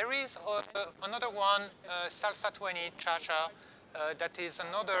 There is another one, Salsa 20, Cha-Cha, that is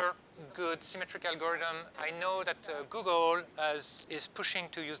another good symmetric algorithm. I know that Google is pushing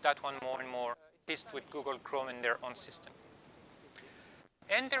to use that one more and more, at least with Google Chrome in their own system.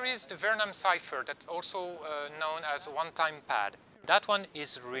 And there is the Vernam cipher that's also known as a one-time pad. That one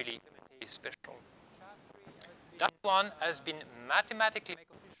is really special. That one has been mathematically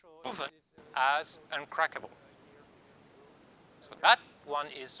proven as uncrackable. So that one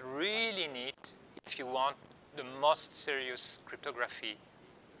is really neat if you want the most serious cryptography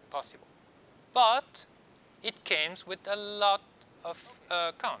possible. But it comes with a lot of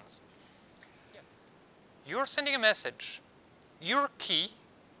cons. You're sending a message. Your key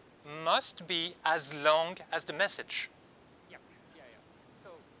must be as long as the message.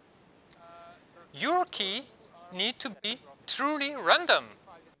 Your key needs to be truly random.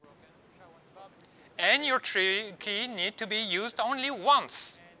 And your key needs to be used only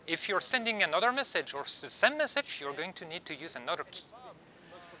once. If you're sending another message or the same message, you're going to need to use another key.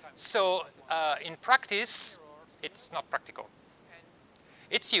 So in practice, it's not practical.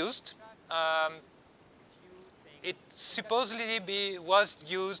 It's used. It supposedly was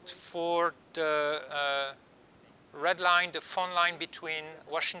used for the red line, the phone line between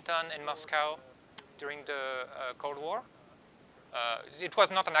Washington and Moscow during the Cold War. It was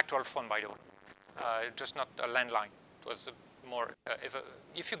not an actual phone, by the way. Just not a landline. It was more,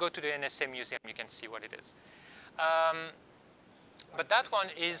 if you go to the NSA museum, you can see what it is. But that one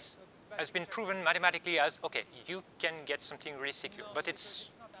has been proven mathematically as, okay, you can get something really secure, but it's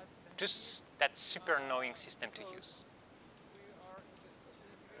just that super annoying system to use.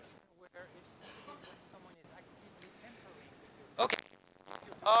 Okay,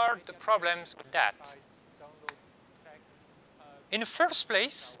 are the problems with that? In the first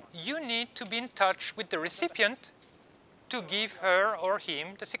place, you need to be in touch with the recipient to give her or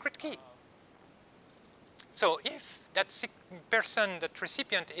him the secret key. So if that person, that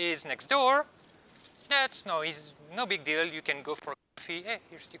recipient is next door, that's no big deal. You can go for coffee. Hey,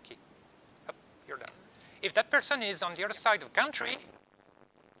 here's your key. Up, you're done. If that person is on the other side of the country,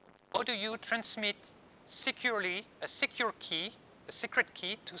 how do you transmit securely a secure key, a secret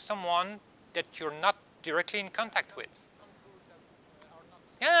key, to someone that you're not directly in contact with?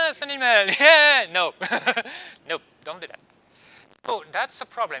 Yes, an email. Yeah, no. Nope, don't do that. So that's a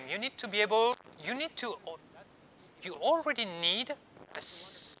problem. You need to be able, you already need a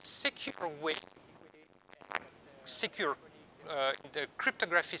secure way, the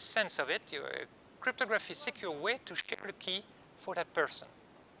cryptography sense of it, a cryptography secure way to share the key for that person.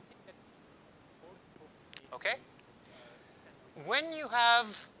 Okay? When you have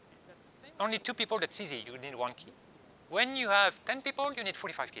only 2 people, that's easy. You need 1 key. When you have 10 people, you need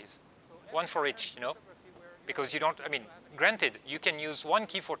 45 keys. 1 for each, because you don't, granted, you can use 1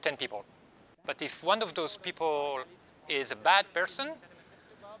 key for 10 people. But if one of those people is a bad person,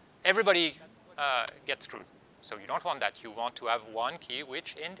 everybody gets screwed. So you don't want that. You want to have 1 key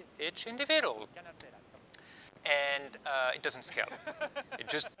which each individual. And it doesn't scale. It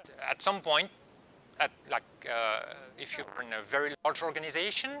just, at some point, if you're in a very large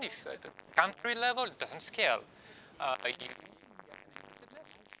organization, if at the country level, it doesn't scale.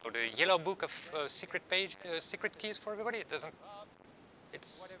 The yellow book of secret keys for everybody, it doesn't,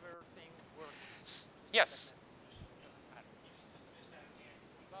 it's, yes.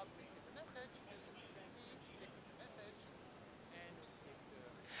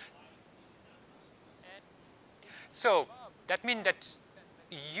 So that means that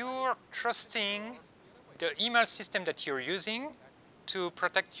you're trusting the email system that you're using to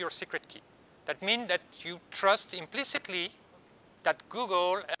protect your secret key. That means that you trust implicitly that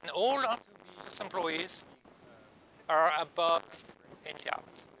Google and all its employees are above any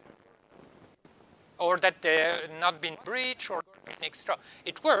doubt, or that they're not been breached or extra.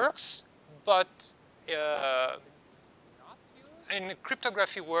 It works, but in the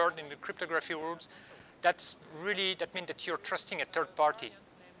cryptography world, in the cryptography rules, that means that you're trusting a third party,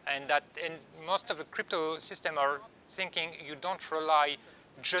 and most of the crypto system are thinking you don't rely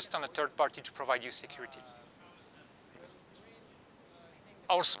just on a third party to provide you security.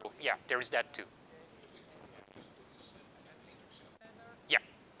 Also, yeah, there is that too. Yeah.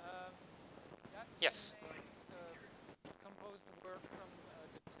 Yes.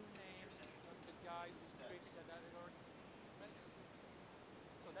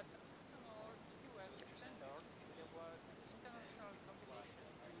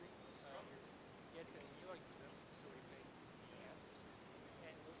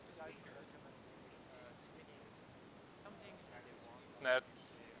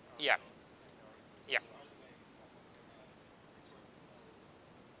 Yeah. Yeah.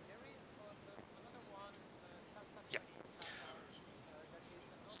 Yeah.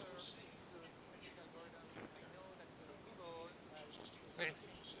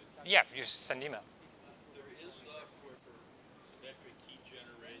 Yeah, you send email. There is software for symmetric key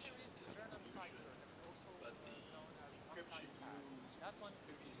generation and distribution, but the encryption used for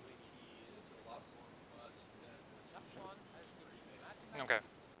encrypting the key is a lot more robust than Okay.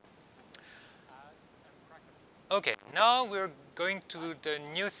 Okay, now we're going to the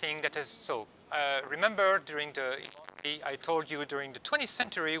new thing that is so. Remember, I told you during the 20th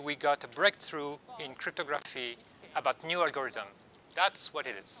century we got a breakthrough in cryptography about new algorithm. That's what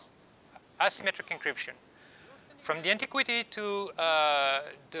it is. Asymmetric encryption. From the antiquity to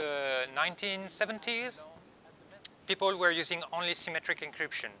the 1970s, people were using only symmetric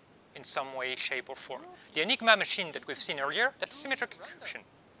encryption in some way, shape, or form. The Enigma machine that we've seen earlier, that's symmetric encryption.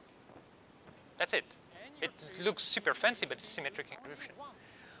 That's it. It looks super fancy, but it's symmetric encryption.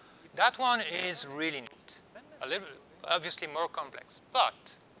 That one is really neat. A little, obviously more complex.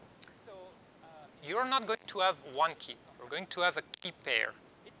 But you're not going to have one key. You're going to have a key pair.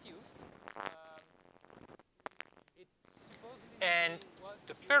 And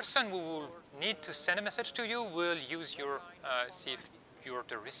the person who will need to send a message to you will use your, see if you're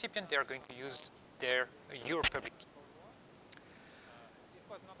the recipient, they're going to use your public key.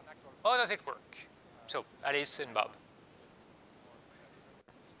 How does it work? So, Alice and Bob.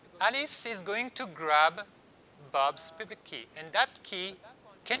 Alice is going to grab Bob's public key, and that key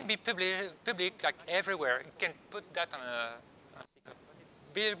can be public like everywhere. You can put that on a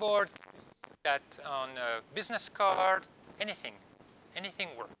billboard, that on a business card, anything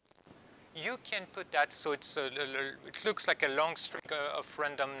works. You can put that so it looks like a long string of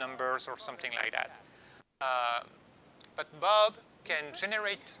random numbers or something like that. But Bob can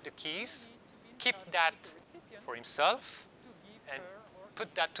generate the keys, keep that for himself, and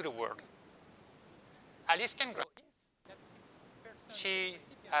put that to the world. Alice can grab it. She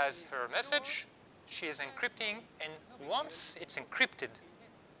has her message, she is encrypting, and once it's encrypted,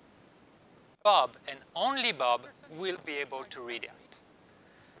 Bob and only Bob will be able to read it.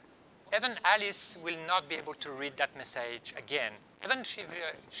 Even Alice will not be able to read that message again. Even she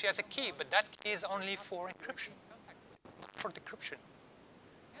has a key, but that key is only for encryption, not for decryption.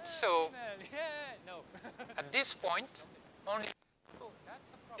 So at this point, only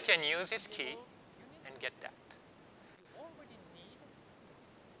can use his key and get that.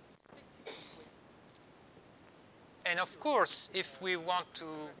 And of course, if we want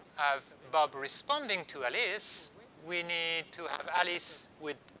to have Bob responding to Alice, we need to have Alice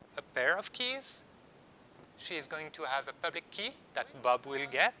with a pair of keys. She is going to have a public key that Bob will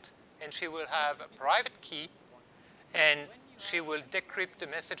get, and she will have a private key, and she will decrypt the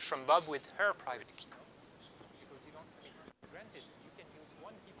message from Bob with her private key. Granted, you can use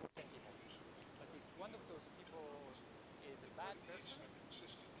one key for 10 people, but if one of those people is a bad person,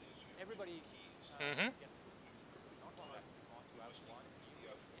 everybody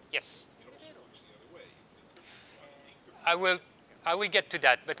gets. Yes. I will get to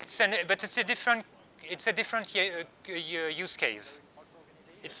that, but it's a different use case.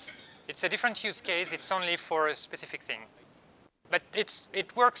 It's a different use case. It's only for a specific thing, but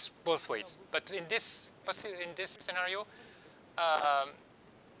it works both ways. But in this scenario,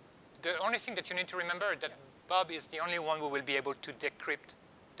 the only thing that you need to remember is that Bob is the only one who will be able to decrypt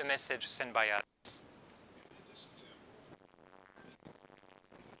the message sent by Alice.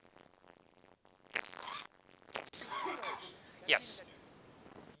 Yes.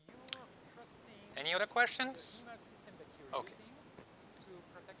 Any other questions? Okay.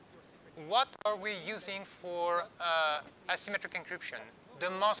 What are we using for asymmetric encryption? The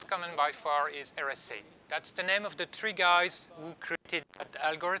most common by far is RSA. That's the name of the three guys who created that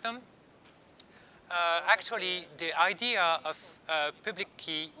algorithm. Actually, the idea of public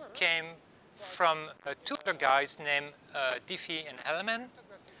key came from two other guys named Diffie and Hellman.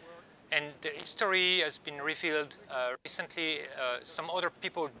 And the history has been revealed recently. Some other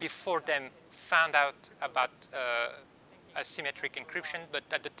people before them found out about asymmetric encryption, but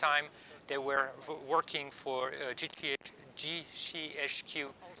at the time they were working for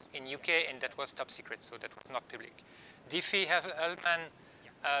GCHQ in UK, and that was top secret, so that was not public. Diffie Hellman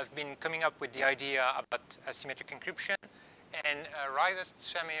have been coming up with the idea about asymmetric encryption, and Rivest,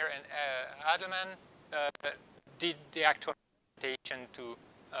 Shamir, and Adelman did the actual implementation to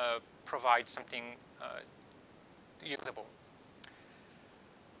provide something usable.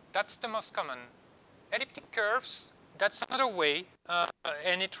 That's the most common. Elliptic curves, that's another way,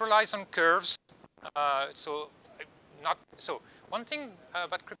 and it relies on curves. One thing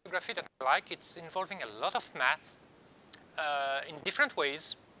about cryptography that I like, it's involving a lot of math in different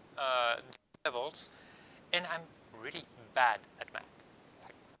ways, levels, and I'm really bad at math.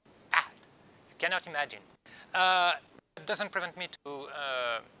 Like, bad. You cannot imagine. It doesn't prevent me to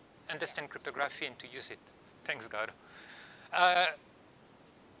understand cryptography and to use it. Thanks God.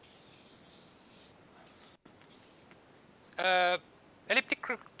 Elliptic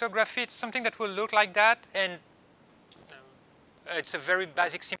cryptography, it's something that will look like that, and it's a very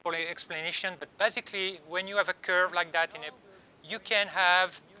basic, simple explanation, but basically, when you have a curve like that, you can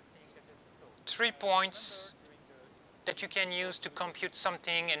have 3 points that you can use to compute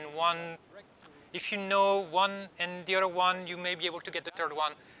something, and one, if you know one and the other one, you may be able to get the third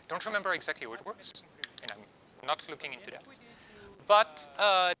one. Don't remember exactly how it works, and I'm not looking into that. But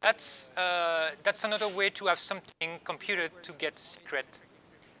that's another way to have something computed to get a secret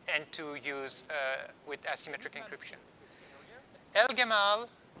and to use with asymmetric encryption. El-Gamal,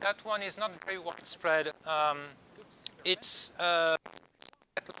 that one is not very widespread. It's a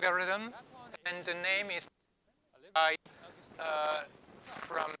algorithm, and the name is by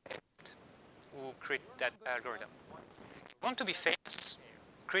from who create that algorithm. If you want to be famous,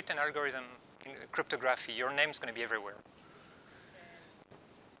 create an algorithm in cryptography. Your name's going to be everywhere.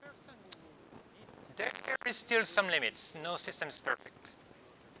 There is still some limits. No system is perfect.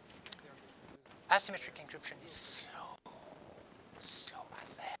 Asymmetric encryption is slow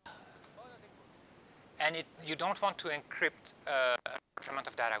as hell. And you don't want to encrypt a large amount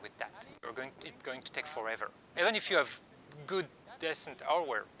of data with that. It's going to take forever. Even if you have good, decent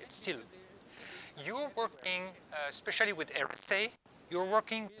hardware, it's still. You're working, especially with RSA, you're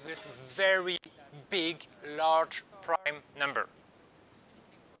working with very big, large prime number.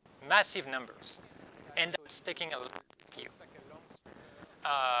 Massive numbers. And that's taking a lot of you.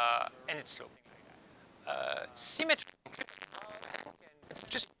 And it's slow. Symmetric encryption, it's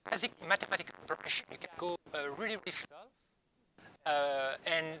just basic mathematical operation. You can go really, really fast.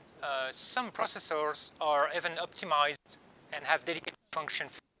 And some processors are even optimized and have dedicated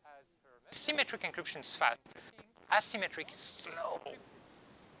functions. Symmetric encryption is fast. Asymmetric is slow.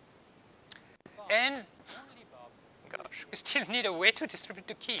 And, gosh, we still need a way to distribute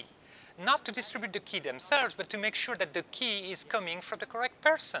the key. Not to distribute the key themselves, but to make sure that the key is coming from the correct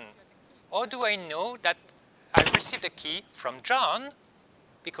person. How do I know that I've received a key from John?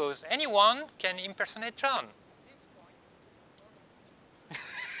 Because anyone can impersonate John.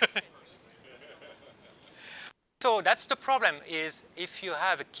 So that's the problem, is if you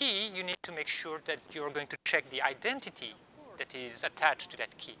have a key, you need to make sure that you're going to check the identity that is attached to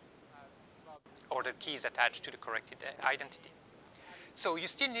that key, or the key is attached to the correct identity. So you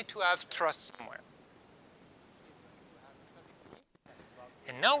still need to have trust somewhere.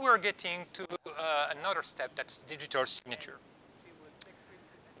 And now we're getting to another step, that's digital signature.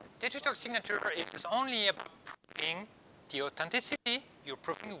 Digital signature is only about proving the authenticity, you're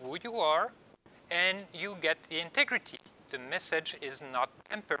proving who you are, and you get the integrity. The message is not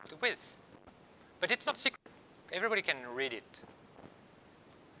tampered with. But it's not secret. Everybody can read it.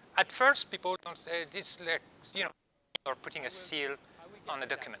 At first, people don't say this, like, you know, or putting a seal on a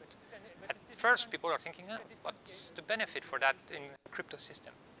document. At first, people are thinking, what's the benefit for that in crypto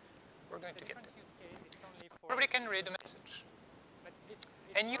system? We're going to get that. Everybody can read the message.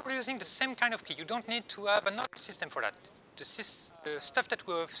 And you're using the same kind of key. You don't need to have another system for that. The stuff that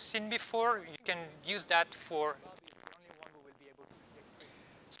we've seen before, you can use that for.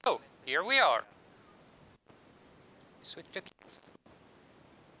 So, here we are. Switch the keys.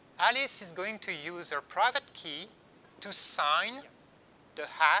 Alice is going to use her private key to sign the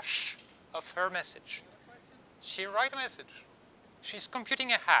hash of her message. She writes a message. She's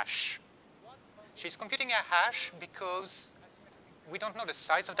computing a hash. She's computing a hash because we don't know the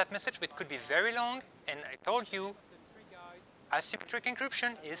size of that message, but it could be very long. And I told you, asymmetric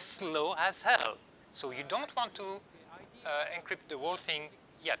encryption is slow as hell. So you don't want to encrypt the whole thing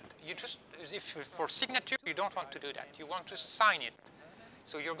yet. You just, if for signature, you don't want to do that. You want to sign it.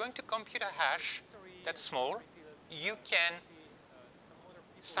 So you're going to compute a hash that's small. You can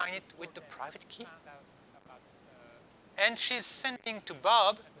sign it with the private key. And she's sending to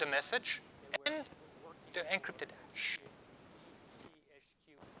Bob the message and the encrypted hash.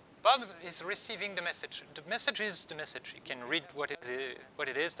 Bob is receiving the message. The message is the message. You can read what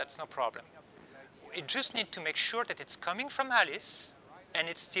it is, that's no problem. You just need to make sure that it's coming from Alice and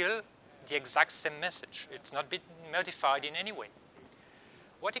it's still the exact same message. It's not been modified in any way.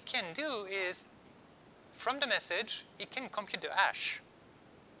 What it can do is, from the message, it can compute the hash.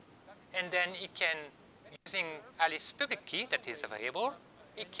 And then it can, using Alice's public key that is available,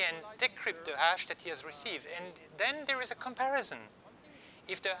 it can decrypt the hash that he has received. And then there is a comparison.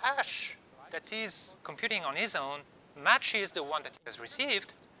 If the hash that he's computing on his own matches the one that he has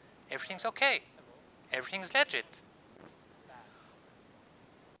received, everything's okay. Everything's legit.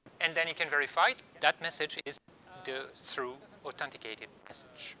 And then he can verify that message is the through authenticated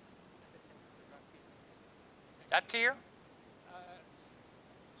message. Is that clear?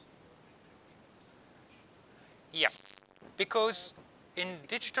 Yes, because in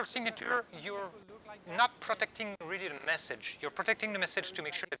digital signature, you're not protecting really the message. You're protecting the message to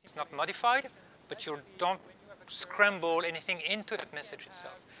make sure that it's not modified, but you don't scramble anything into that message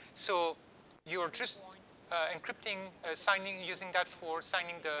itself. So you're just encrypting, signing, using that for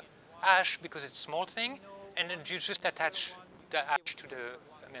signing the hash because it's a small thing, and then you just attach the hash to the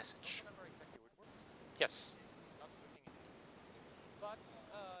message. Yes? But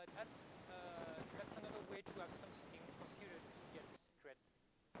that's another way to have something computed to get the secret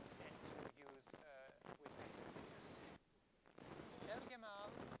and to use with Elgamal,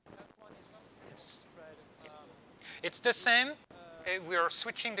 that one is not spread. It's the same. We are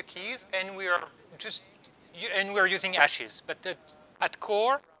switching the keys, and we are just we're using hashes. But at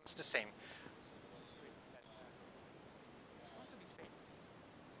core, it's the same.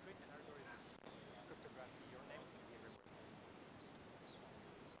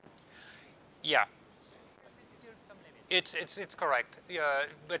 Yeah, it's correct. Yeah,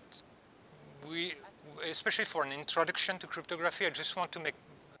 but we, especially for an introduction to cryptography, I just want to make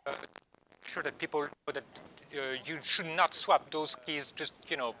sure that people know that you should not swap those keys just,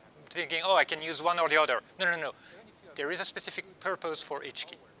 thinking, oh, I can use one or the other. No, no, no. There is a specific purpose for each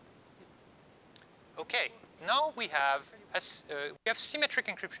key. Okay, now we have symmetric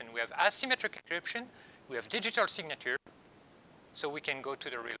encryption. We have asymmetric encryption. We have digital signature. So we can go to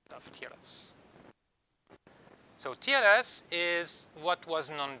the real stuff, TLS. So TLS is what was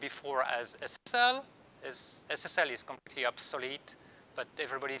known before as SSL. SSL is completely obsolete, but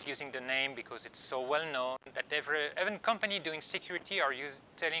everybody is using the name because it's so well known that even company doing security are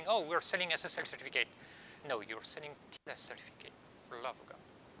telling, oh, we're selling SSL certificate. No, you're selling TLS certificate, for the love of God.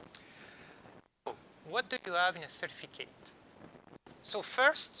 So what do you have in a certificate? So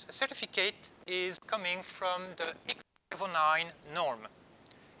first, a certificate is coming from the X509 norm.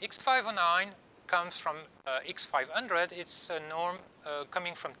 X509 comes from X500. It's a norm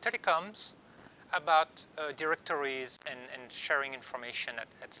coming from telecoms about directories and sharing information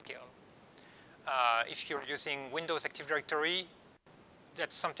at scale. If you're using Windows Active Directory,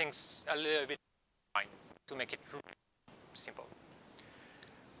 that's something a little bit fine to make it really simple.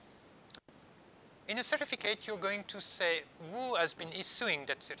 In a certificate, you're going to say who has been issuing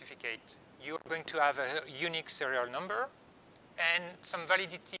that certificate. You're going to have a unique serial number and some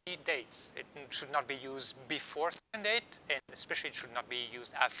validity dates. It should not be used before a certain date, and especially it should not be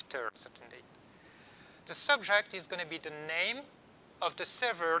used after a certain date. The subject is going to be the name of the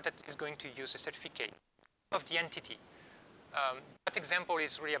server that is going to use the certificate, of the entity. That example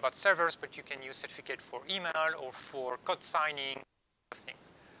is really about servers, but you can use certificate for email or for code signing, of things.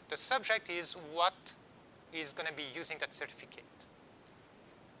 The subject is what is going to be using that certificate.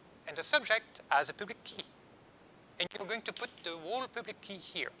 And the subject has a public key. And you're going to put the whole public key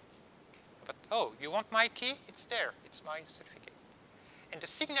here. But, oh, you want my key? It's there. It's my certificate. And the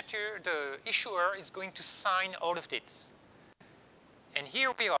signature, the issuer, is going to sign all of this. And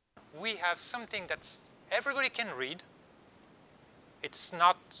here we are. We have something that everybody can read. It's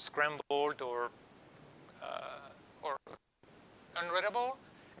not scrambled or unreadable.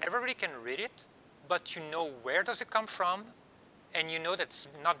 Everybody can read it, but you know where does it come from, and you know that's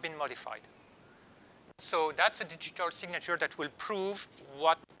not been modified. So that's a digital signature that will prove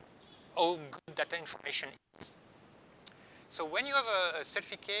how good that information is. So when you have a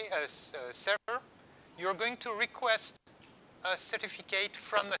certificate, a server, you're going to request a certificate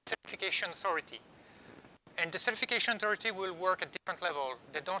from a certification authority. And the certification authority will work at different levels.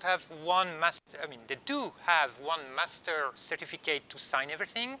 They don't have one master, they do have one master certificate to sign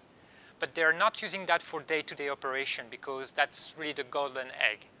everything, but they're not using that for day-to-day operation because that's really the golden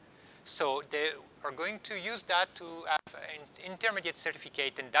egg. So they are going to use that to have an intermediate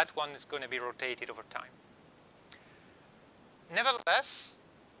certificate, and that one is going to be rotated over time. Nevertheless,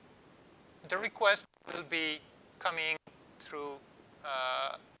 the request will be coming through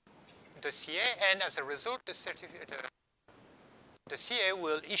the CA, and as a result, the CA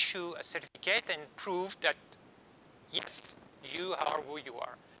will issue a certificate and prove that, yes, you are who you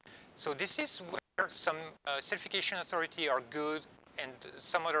are. So this is where some certification authority are good and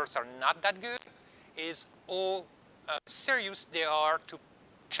some others are not that good, is how serious they are to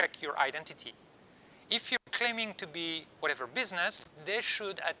check your identity. If you're claiming to be whatever business, they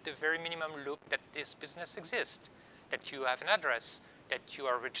should at the very minimum look that this business exists, that you have an address, that you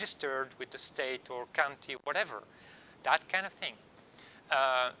are registered with the state or county, whatever, that kind of thing.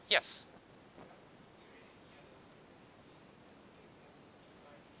 Yes?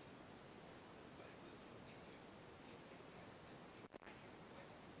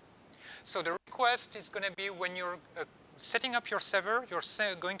 So the request is going to be when you're setting up your server, you're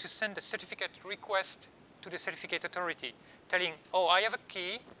going to send a certificate request to the certificate authority, telling, oh, I have a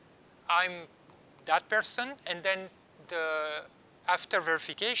key, I'm that person, and then after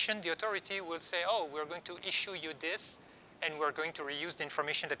verification, the authority will say, oh, we're going to issue you this, and we're going to reuse the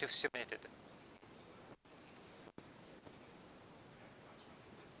information that you've submitted.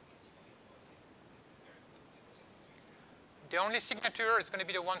 The only signature is going to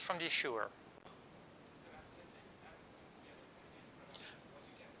be the one from the issuer.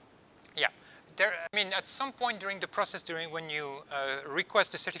 Yeah. At some point during the process, when you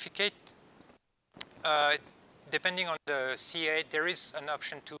request a certificate, depending on the CA, there is an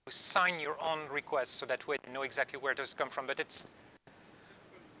option to sign your own request, so that way you know exactly where those come from. But it's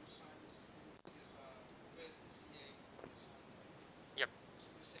yep. So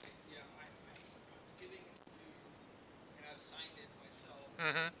you say, yeah, I'm sometimes giving it to you, and I've signed it myself.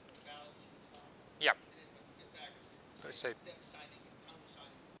 Mm-hmm. The balance and stuff. Yeah. And then when you get back, Let's say, instead of signing it, I'm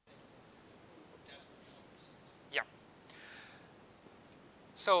signing it. That's what the number says. yeah.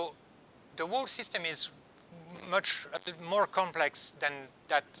 So the whole system is much more complex than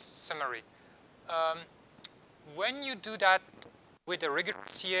that summary. When you do that with a regular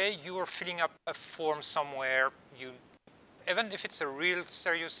CA, you are filling up a form somewhere. Even if it's a real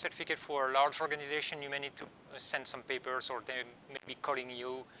serious certificate for a large organization, you may need to send some papers, or they may be calling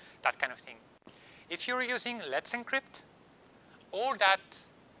you, that kind of thing. If you're using Let's Encrypt, all that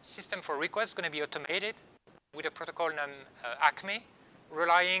system for requests is going to be automated with a protocol named ACME,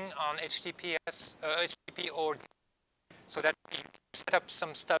 relying on HTTP or so that you set up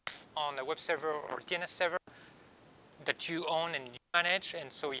some stuff on a web server or DNS server that you own and you manage,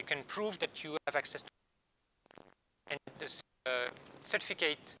 and so you can prove that you have access to it. And this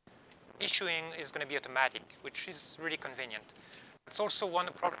certificate issuing is going to be automatic, which is really convenient. It's also one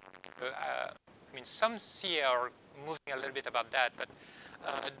problem. Some CA are moving a little bit about that, but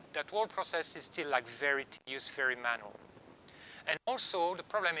that whole process is still like very tedious, very manual. And also, the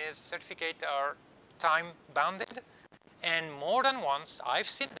problem is certificates are time-bounded, and more than once, I've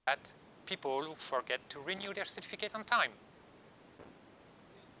seen that people who forget to renew their certificate on time.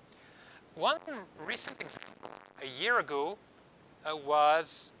 One recent example, a year ago,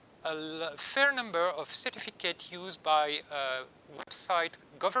 was a fair number of certificates used by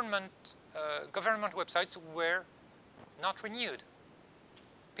government websites were not renewed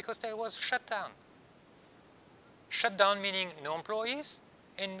because they was shut down. Shut down meaning no employees,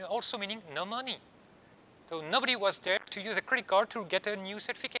 and also meaning no money. So nobody was there to use a credit card to get a new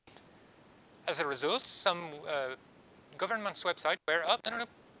certificate. As a result, some government's website were, oh, no,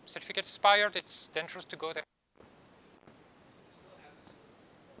 certificate expired, it's dangerous to go there.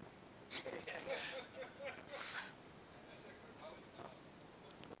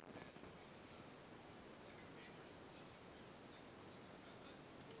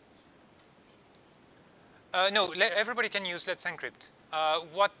 No, everybody can use Let's Encrypt.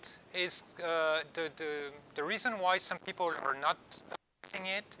 What is the reason why some people are not using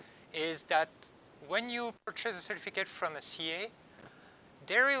it is that when you purchase a certificate from a CA,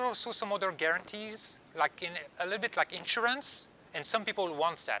 there are also some other guarantees, like a little bit like insurance, and some people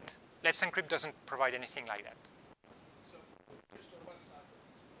want that. Let's Encrypt doesn't provide anything like that. So here's the website.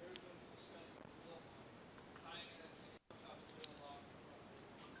 They're going to spend real money.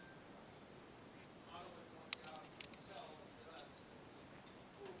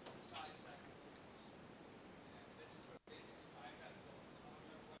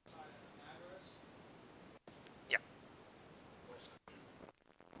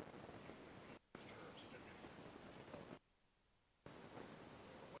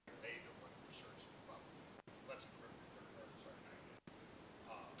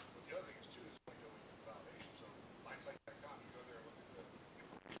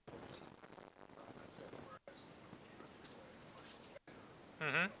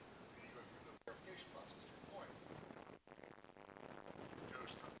 Mm-hmm. And you go through the verification process to your point.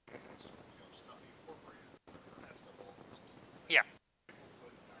 There's stuff being incorporated. That stuff all goes into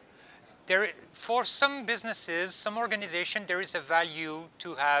Yeah. For some businesses, some organization, there is a value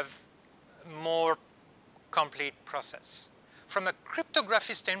to have more complete process. From a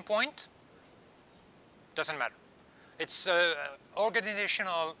cryptography standpoint, doesn't matter. It's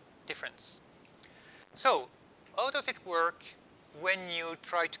organizational difference. So, how does it work when you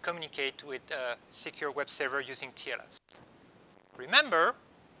try to communicate with a secure web server using TLS? Remember,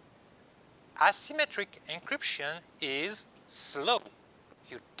 asymmetric encryption is slow.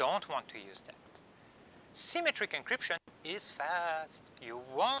 You don't want to use that. Symmetric encryption is fast. You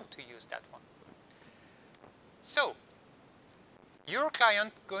want to use that one. So, your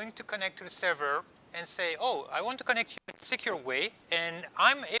client going to connect to the server and say, oh, I want to connect you in a secure way, and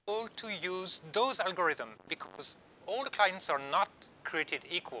I'm able to use those algorithms because all the clients are not created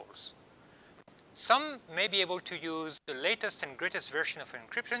equals. Some may be able to use the latest and greatest version of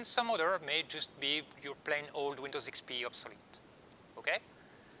encryption. Some other may just be your plain old Windows XP obsolete. Okay?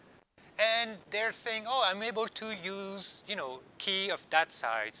 And they're saying, oh, I'm able to use, key of that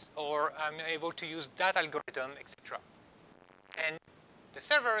size, or I'm able to use that algorithm, etc. And the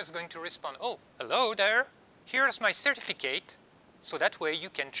server is going to respond, oh, hello there. Here's my certificate. So that way you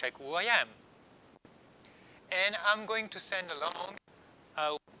can check who I am. And I'm going to send along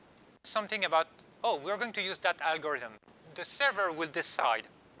something about, oh, we're going to use that algorithm. The server will decide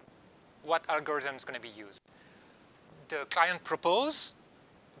what algorithm is going to be used. The client proposes,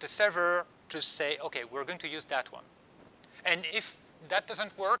 the server just say, okay, we're going to use that one. And if that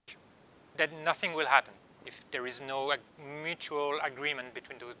doesn't work, then nothing will happen if there is no mutual agreement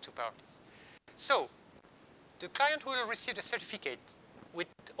between the two parties. So the client will receive the certificate with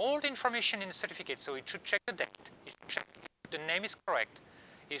all the information in the certificate. So it should check the date. It should check if the name is correct.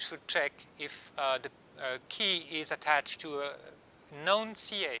 It should check if the key is attached to a known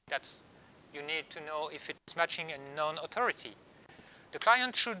CA. That's, you need to know if it's matching a known authority. The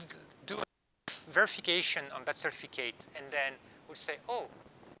client should do a verification on that certificate and then will say, oh,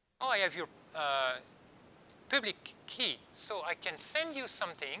 I have your public key, so I can send you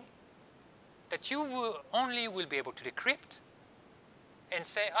something that you will only be able to decrypt and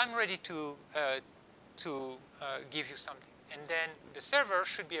say, I'm ready to give you something. And then the server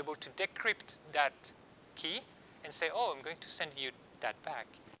should be able to decrypt that key and say, oh, I'm going to send you that back.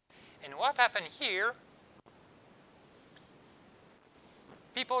 And what happened here,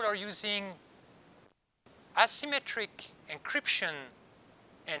 people are using asymmetric encryption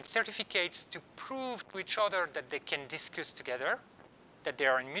and certificates to prove to each other that they can discuss together, that they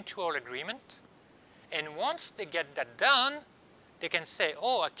are in mutual agreement. And once they get that done, they can say,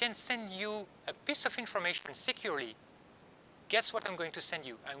 oh, I can send you a piece of information securely. Guess what I'm going to send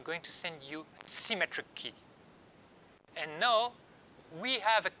you? I'm going to send you a symmetric key. And now we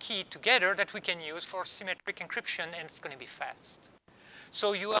have a key together that we can use for symmetric encryption, and it's going to be fast.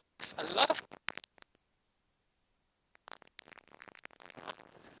 So you have a lot of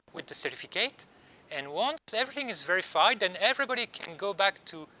with the certificate, and once everything is verified, then everybody can go back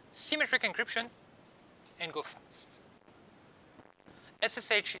to symmetric encryption and go fast.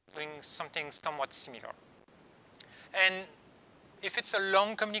 SSH is doing something somewhat similar. And if it's a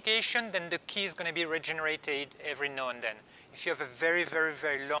long communication, then the key is going to be regenerated every now and then. If you have a very, very,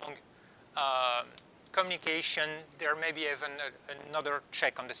 very long communication, there may be even another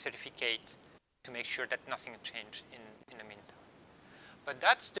check on the certificate to make sure that nothing changed in the meantime. But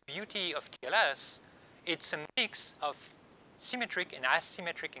that's the beauty of TLS. It's a mix of symmetric and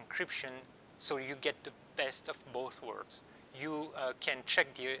asymmetric encryption, so you get the best of both worlds. You can check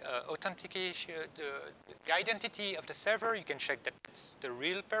the authentication, the identity of the server. You can check that it's the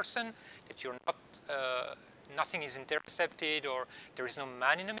real person, that you're not, nothing is intercepted or there is no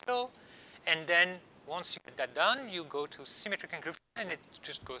man in the middle. And then once you get that done, you go to symmetric encryption and it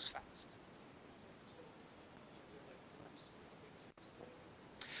just goes fast.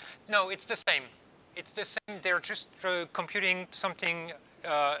 No, it's the same. It's the same. They're just computing something.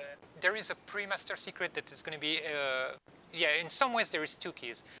 There is a pre-master secret that is going to be, yeah, in some ways there is two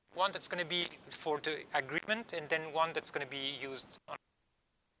keys. One that's going to be for the agreement, and then one that's going to be used on.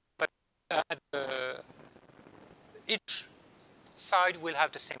 But each side will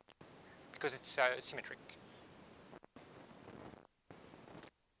have the same key because it's symmetric.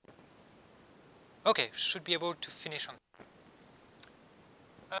 Okay, should be able to finish on.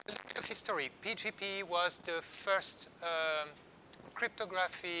 A little bit of history. PGP was the first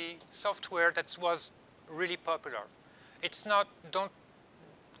cryptography software that was really popular. It's not,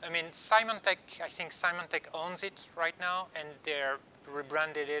 I mean, Symantec, I think Symantec owns it right now, and they're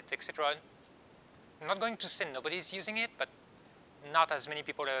rebranded it, etc. I'm not going to say nobody's using it, but not as many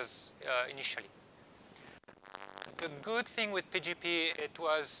people as initially. The good thing with PGP, it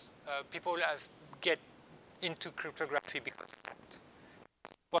was people have get into cryptography because of that.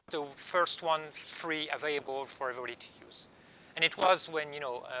 It was the first one free available for everybody to use. And it was when,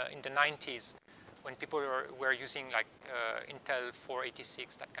 in the 90s, when people were using like Intel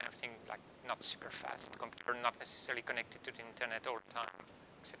 486, that kind of thing, like not super fast computer, not necessarily connected to the internet all the time,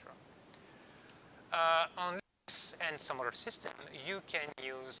 etc. On Linux and some other system, you can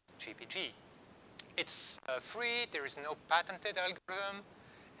use GPG. It's free, there is no patented algorithm,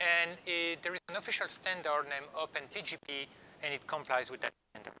 and there is an official standard named OpenPGP, and it complies with that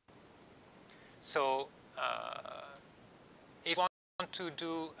standard. So if you want to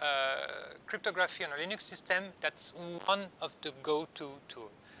do cryptography on a Linux system, that's one of the go-to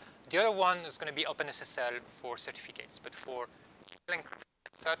tools. The other one is going to be OpenSSL for certificates, but for encryption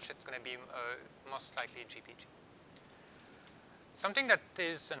and such, it's going to be most likely GPG. Something that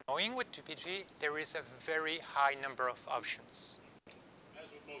is annoying with GPG, there is a very high number of options. As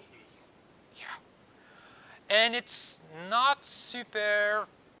with most videos. Yeah. And it's not super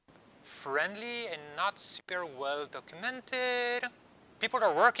friendly and not super well documented. People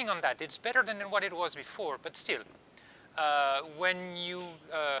are working on that. It's better than what it was before, but still. When you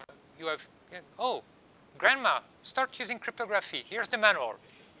have, oh, grandma, start using cryptography. Here's the manual.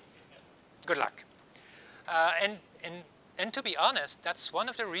 Good luck. And to be honest, that's one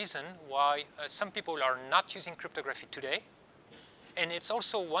of the reasons why some people are not using cryptography today. And it's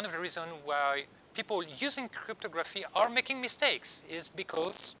also one of the reasons why people using cryptography are making mistakes, is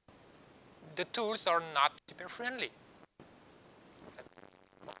because the tools are not super friendly.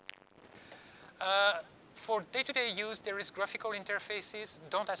 For day-to-day use, there is graphical interfaces.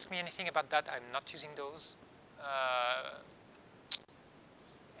 Don't ask me anything about that. I'm not using those.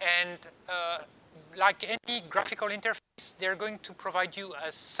 Like any graphical interface, they're going to provide you a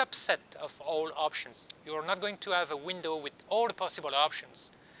subset of all options. You're not going to have a window with all the possible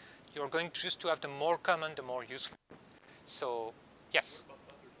options. You're going to just to have the more common, the more useful. So, yes.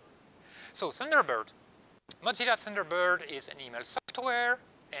 So, Thunderbird. Mozilla Thunderbird is an email software,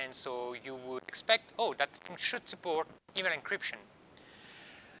 and so you would expect, oh, that thing should support email encryption.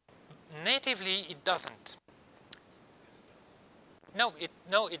 Natively, it doesn't. No,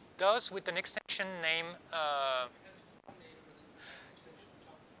 it does with an extension name.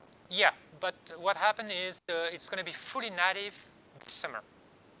 Yeah, but what happened is it's going to be fully native this summer.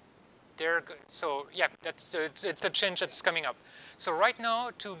 So yeah, it's a change that's coming up. So right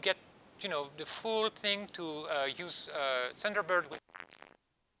now, to get the full thing to use Thunderbird, with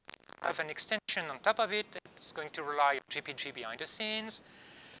have an extension on top of it. It's going to rely on GPG behind the scenes,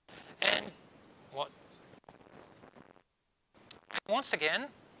 and what? Once again,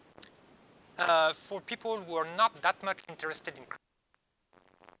 for people who are not that much interested in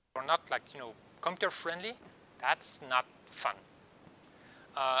or not like computer friendly, that's not fun.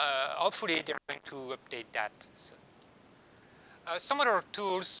 Hopefully they're going to update that. So, some other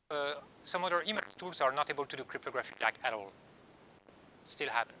tools, some other email tools are not able to do cryptography like at all. Still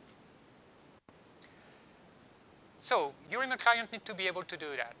happen. So your email client need to be able to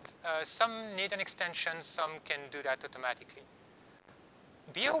do that. Some need an extension, some can do that automatically.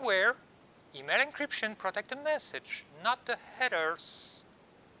 Be aware, email encryption protects the message, not the headers.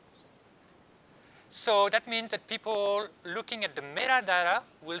 So that means that people looking at the metadata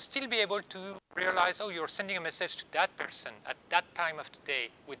will still be able to realize, oh, you're sending a message to that person at that time of the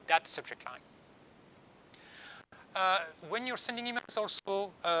day with that subject line. When you're sending emails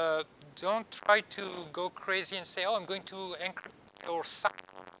also, don't try to go crazy and say, oh, I'm going to encrypt or sign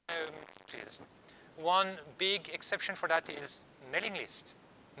messages. One big exception for that is mailing list.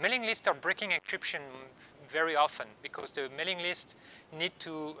 Mailing lists are breaking encryption very often because the mailing list need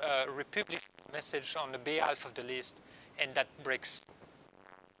to republish the message on the behalf of the list, and that breaks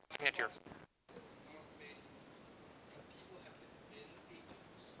signatures.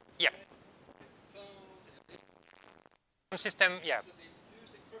 Yeah. System, yeah. So they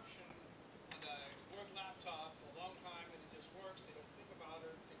use encryption on a work laptop for a long time, and it just works. They don't think about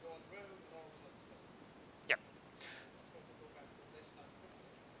it. They go on the road, and all of a sudden, Yeah. supposed to go back to the list.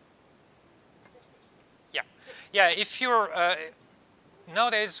 Yeah. Yeah. If you're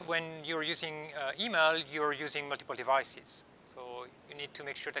nowadays, when you're using email, you're using multiple devices. So you need to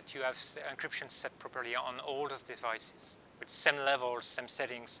make sure that you have encryption set properly on all those devices with same levels, same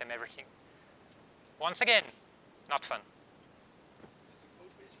settings, same everything. Once again, not fun.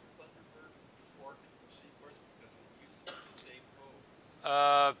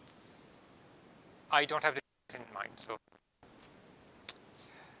 I don't have the in mind, so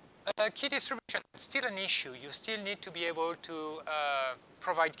Key distribution is still an issue. You still need to be able to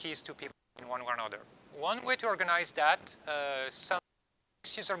provide keys to people in one way or another. One way to organize that, some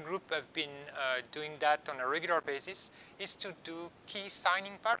user group have been doing that on a regular basis, is to do key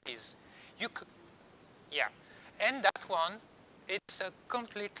signing parties. You could, yeah, and that one, it's a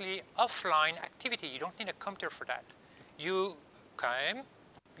completely offline activity. You don't need a computer for that. You come,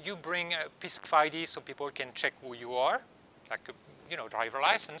 you bring a piece of ID so people can check who you are, like a, driver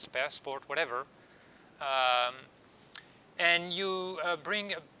license, passport, whatever. And you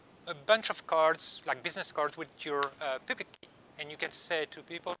bring a bunch of cards, like business cards, with your public key. And you can say to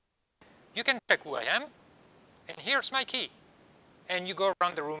people, you can check who I am, and here's my key. And you go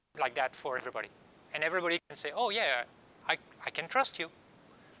around the room like that for everybody. And everybody can say, oh, yeah, I can trust you.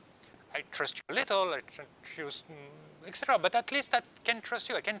 I trust you a little, I trust you, etc. But at least I can trust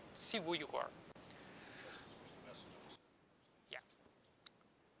you. I can see who you are. Yeah.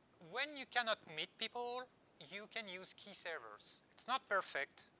 When you cannot meet people, you can use key servers. It's not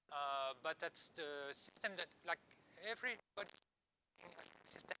perfect, but that's the system that, like, everybody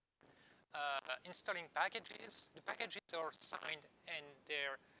system installing packages. The packages are signed and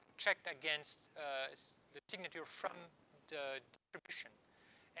they're checked against the signature from the distribution.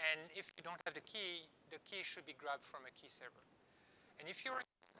 And if you don't have the key should be grabbed from a key server. And if you're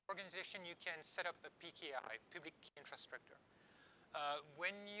an organization, you can set up a PKI, public key infrastructure.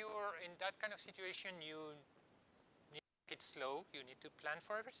 When you're in that kind of situation, you need to make it slow. You need to plan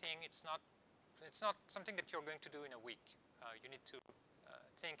for everything. It's not something that you're going to do in a week. You need to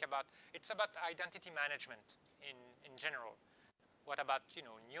think about. It's about identity management in general. What about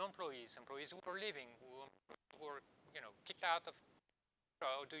new employees who are leaving, who were kicked out of?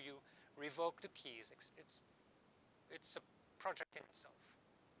 How do you revoke the keys? It's a project in itself.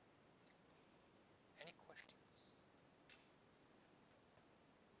 Any questions?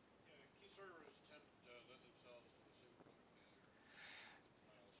 Yeah, key servers tend to lend themselves to the single point of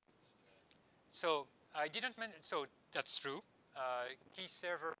failure. So I didn't mention. So that's true. Key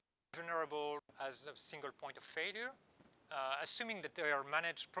server vulnerable as a single point of failure, assuming that they are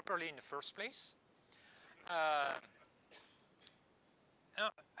managed properly in the first place.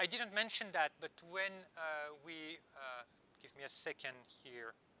 I didn't mention that, but when we give me a second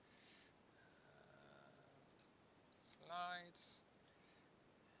here. Slides.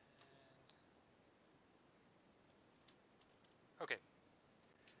 And okay.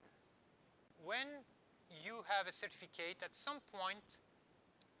 When you have a certificate, at some point,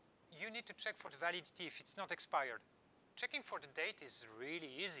 you need to check for the validity if it's not expired. Checking for the date is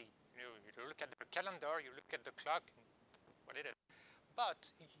really easy. You look at the calendar, you look at the clock, what it is.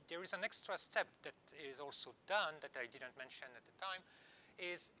 But there is an extra step that is also done that I didn't mention at the time,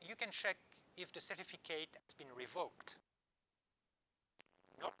 is you can check if the certificate has been revoked.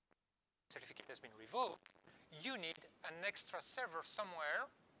 No, certificate has been revoked. You need an extra server somewhere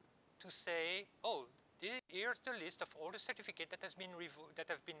to say, oh, here's the list of all the certificates that have been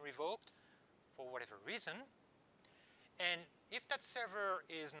revoked for whatever reason. And if that server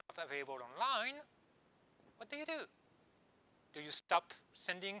is not available online, what do? Do you stop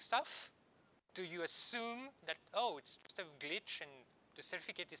sending stuff? Do you assume that, oh, it's just a glitch and the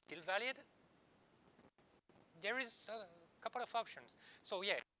certificate is still valid? There is a couple of options. So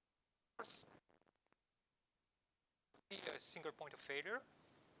yeah, first, a single point of failure.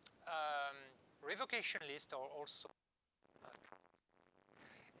 Revocation lists are also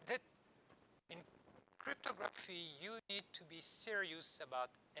that in cryptography you need to be serious about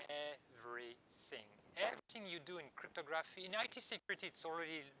everything. Everything you do in cryptography, in IT security, it's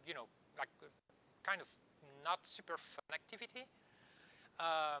already like a kind of not super fun activity.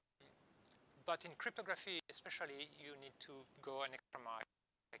 But in cryptography, especially, you need to go an extra mile,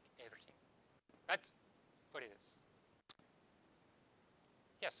 like everything. That's what it is.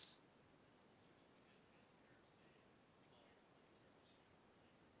 Yes.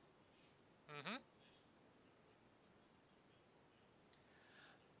 Mm-hmm.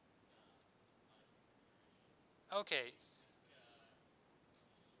 Okay.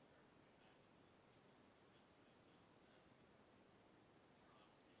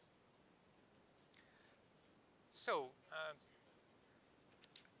 So,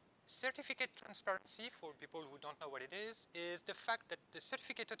 certificate transparency, for people who don't know what it is the fact that the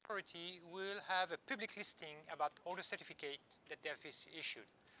certificate authority will have a public listing about all the certificates that they have issued.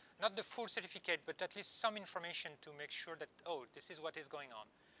 Not the full certificate, but at least some information to make sure that, oh, this is what is going on.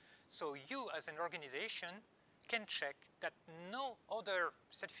 So you, as an organization, can check that no other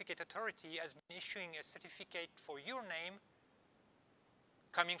certificate authority has been issuing a certificate for your name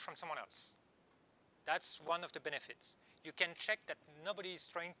coming from someone else. That's one of the benefits. you can check that nobody is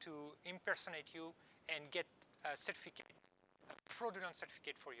trying to impersonate you and get a certificate, a fraudulent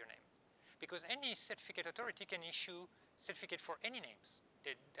certificate for your name. Because any certificate authority can issue certificate for any names.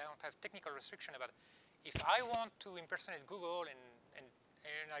 They don't have technical restriction about it. If I want to impersonate Google and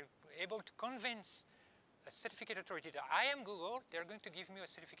I'm able to convince a certificate authority that I am Google, they're going to give me a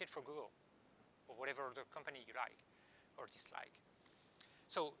certificate for Google or whatever other company you like or dislike.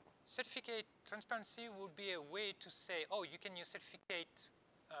 So certificate transparency would be a way to say, oh, you can use certificate,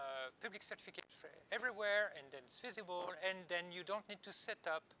 public certificate everywhere, and then it's visible, and then you don't need to set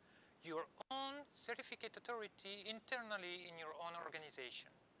up your own certificate authority internally in your own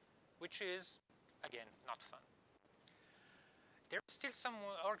organization, which is, again, not fun. There are still some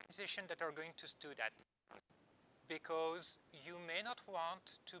organizations that are going to do that because you may not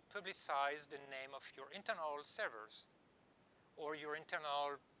want to publicize the name of your internal servers or your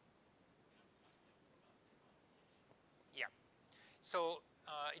internal, yeah. So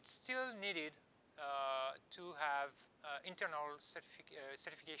it's still needed to have internal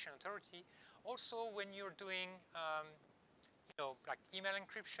certification authority. Also, when you're doing, you know, like email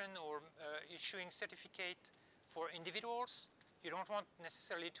encryption or issuing certificate for individuals, you don't want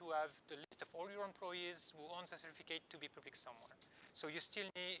necessarily to have the list of all your employees who owns a certificate to be public somewhere. So you still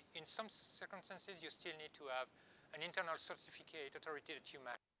need, in some circumstances, you still need to have an internal certificate authority that you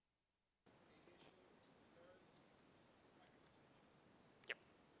manage. Yep.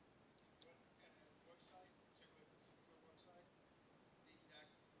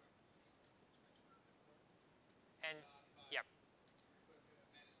 And yeah.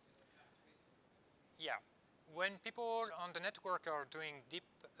 Yeah. When people on the network are doing deep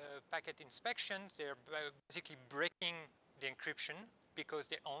packet inspections, they're basically breaking the encryption because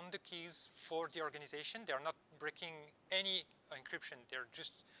they own the keys for the organization. They're not breaking any encryption. They're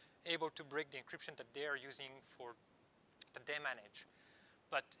just able to break the encryption that they are using for that they manage.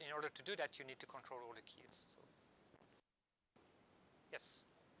 But in order to do that, you need to control all the keys. So, yes.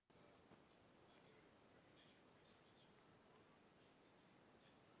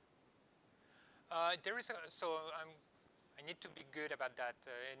 There is I need to be good about that.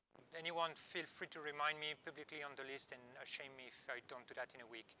 Anyone feel free to remind me publicly on the list and shame me if I don't do that in a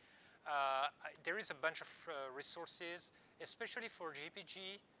week. There is a bunch of resources, especially for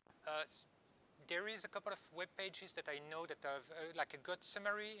GPG. There is a couple of web pages that I know that have like a good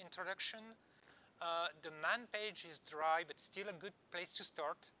summary introduction. The man page is dry, but still a good place to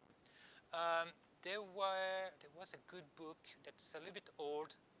start. There was a good book that's a little bit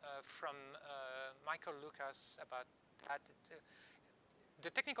old from Michael Lucas about that. The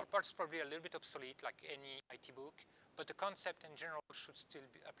technical part is probably a little bit obsolete, like any IT book, but the concept in general should still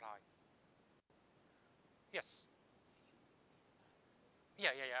apply. Yes. Yeah,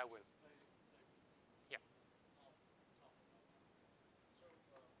 I will. Yeah.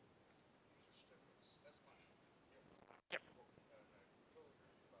 Yep.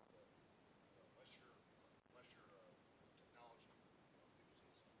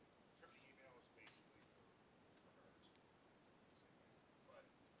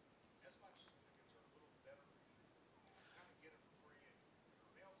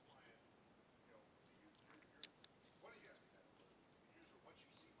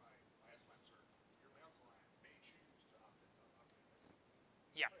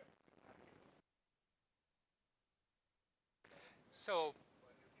 Yeah. So,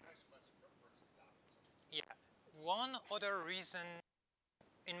 yeah, one other reason,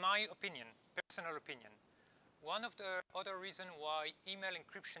 in my opinion, personal opinion, one of the other reasons why email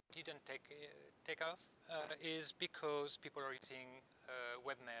encryption didn't take off is because people are using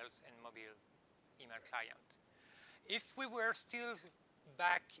webmails and mobile email client. If we were still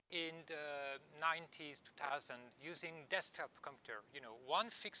back in the 90s, 2000, using desktop computer, you know, one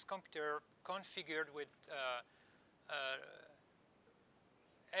fixed computer configured with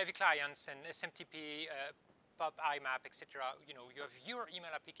heavy clients and SMTP, POP, IMAP, etc. You know, you have your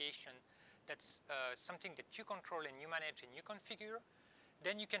email application that's something that you control and you manage and you configure.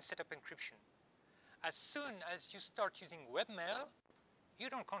 Then you can set up encryption. As soon as you start using webmail, you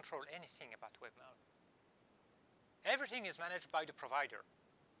don't control anything about webmail. Everything is managed by the provider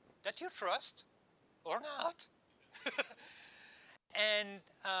that you trust or not. And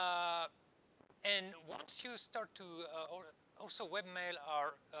once you start to also webmail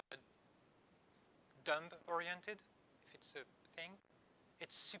are dumb oriented, if it's a thing,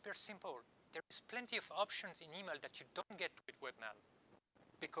 it's super simple. There is plenty of options in email that you don't get with webmail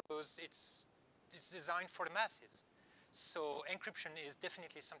because it's designed for the masses. So encryption is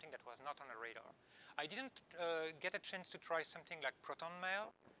definitely something that was not on the radar. I didn't get a chance to try something like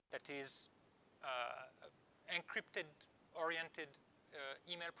ProtonMail that is encrypted oriented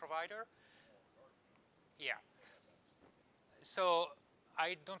email provider. Yeah. So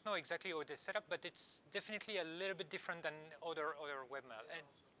I don't know exactly how they set up, but it's definitely a little bit different than other webmail. And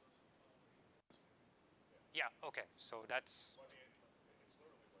yeah, okay. So that's It's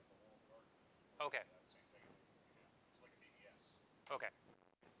literally like a walled garden. okay. That same thing. Yeah. It's like a BBS. Okay.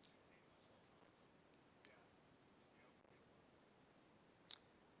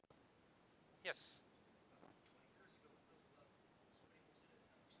 Yes. 20 years ago, Windows 11, somebody was in an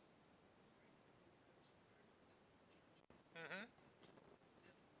M2, right? Mm-hmm. M10,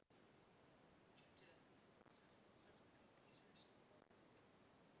 Gen 10, CISSP companies are still straightforward. A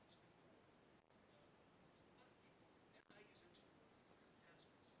lot of people, and I use it too,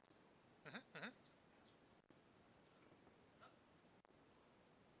 passwords. Mm-hmm. Mm-hmm. Huh?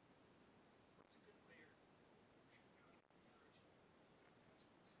 It's a good way or should we encourage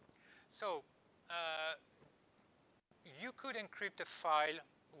passwords? So you could encrypt a file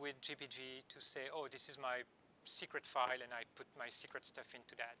with GPG to say, oh, this is my secret file, and I put my secret stuff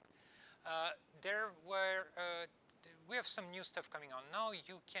into that. We have some new stuff coming on. Now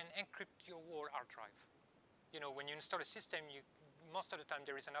you can encrypt your whole hard drive. You know, when you install a system, most of the time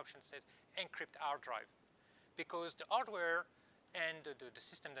there is an option that says encrypt hard drive, because the hardware and the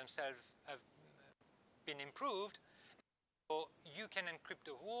system themselves have been improved. So you can encrypt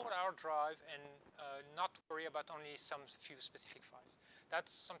the whole hard drive and not worry about only some few specific files.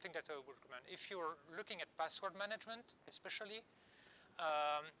 That's something that I would recommend. If you're looking at password management, especially,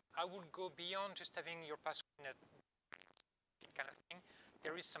 I would go beyond just having your password in a kind of thing.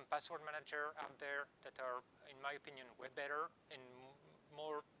 There is some password manager out there that are, in my opinion, way better and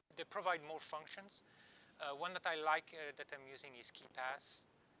more. They provide more functions. One that I like that I'm using is KeePass,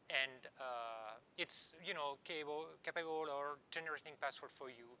 and it's capable of generating password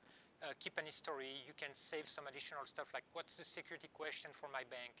for you. Keep an history. You can save some additional stuff like what's the security question for my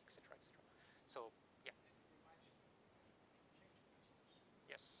bank, etc., etc. So yeah.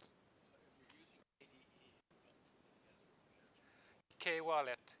 Yes. If you're using KDE,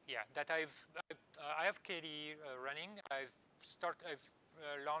 K-Wallet, yeah. I have KDE running. I've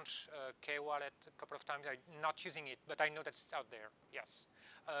launched K-Wallet a couple of times. I'm not using it, but I know that it's out there. Yes.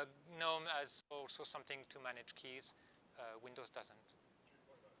 GNOME has also something to manage keys. Windows doesn't.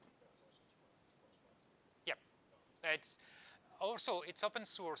 Yep. It's open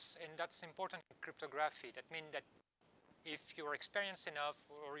source, and that's important in cryptography. That means that if you're experienced enough,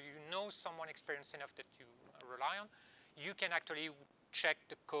 or you know someone experienced enough that you rely on, you can actually check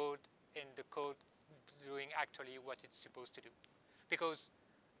the code, and the code doing actually what it's supposed to do. Because,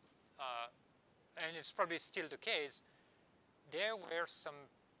 and it's probably still the case, there were some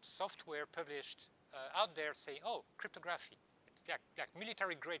software published out there saying, oh, cryptography. It's like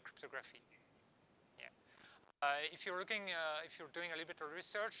military-grade cryptography. Yeah. If you're doing a little bit of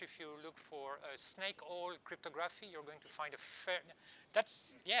research, if you look for snake oil cryptography, you're going to find a fair.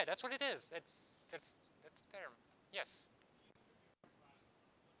 That's what it is. That's the term. Yes.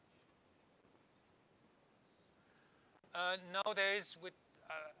 Nowadays, with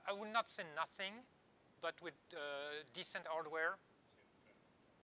I would not say nothing, but with decent hardware,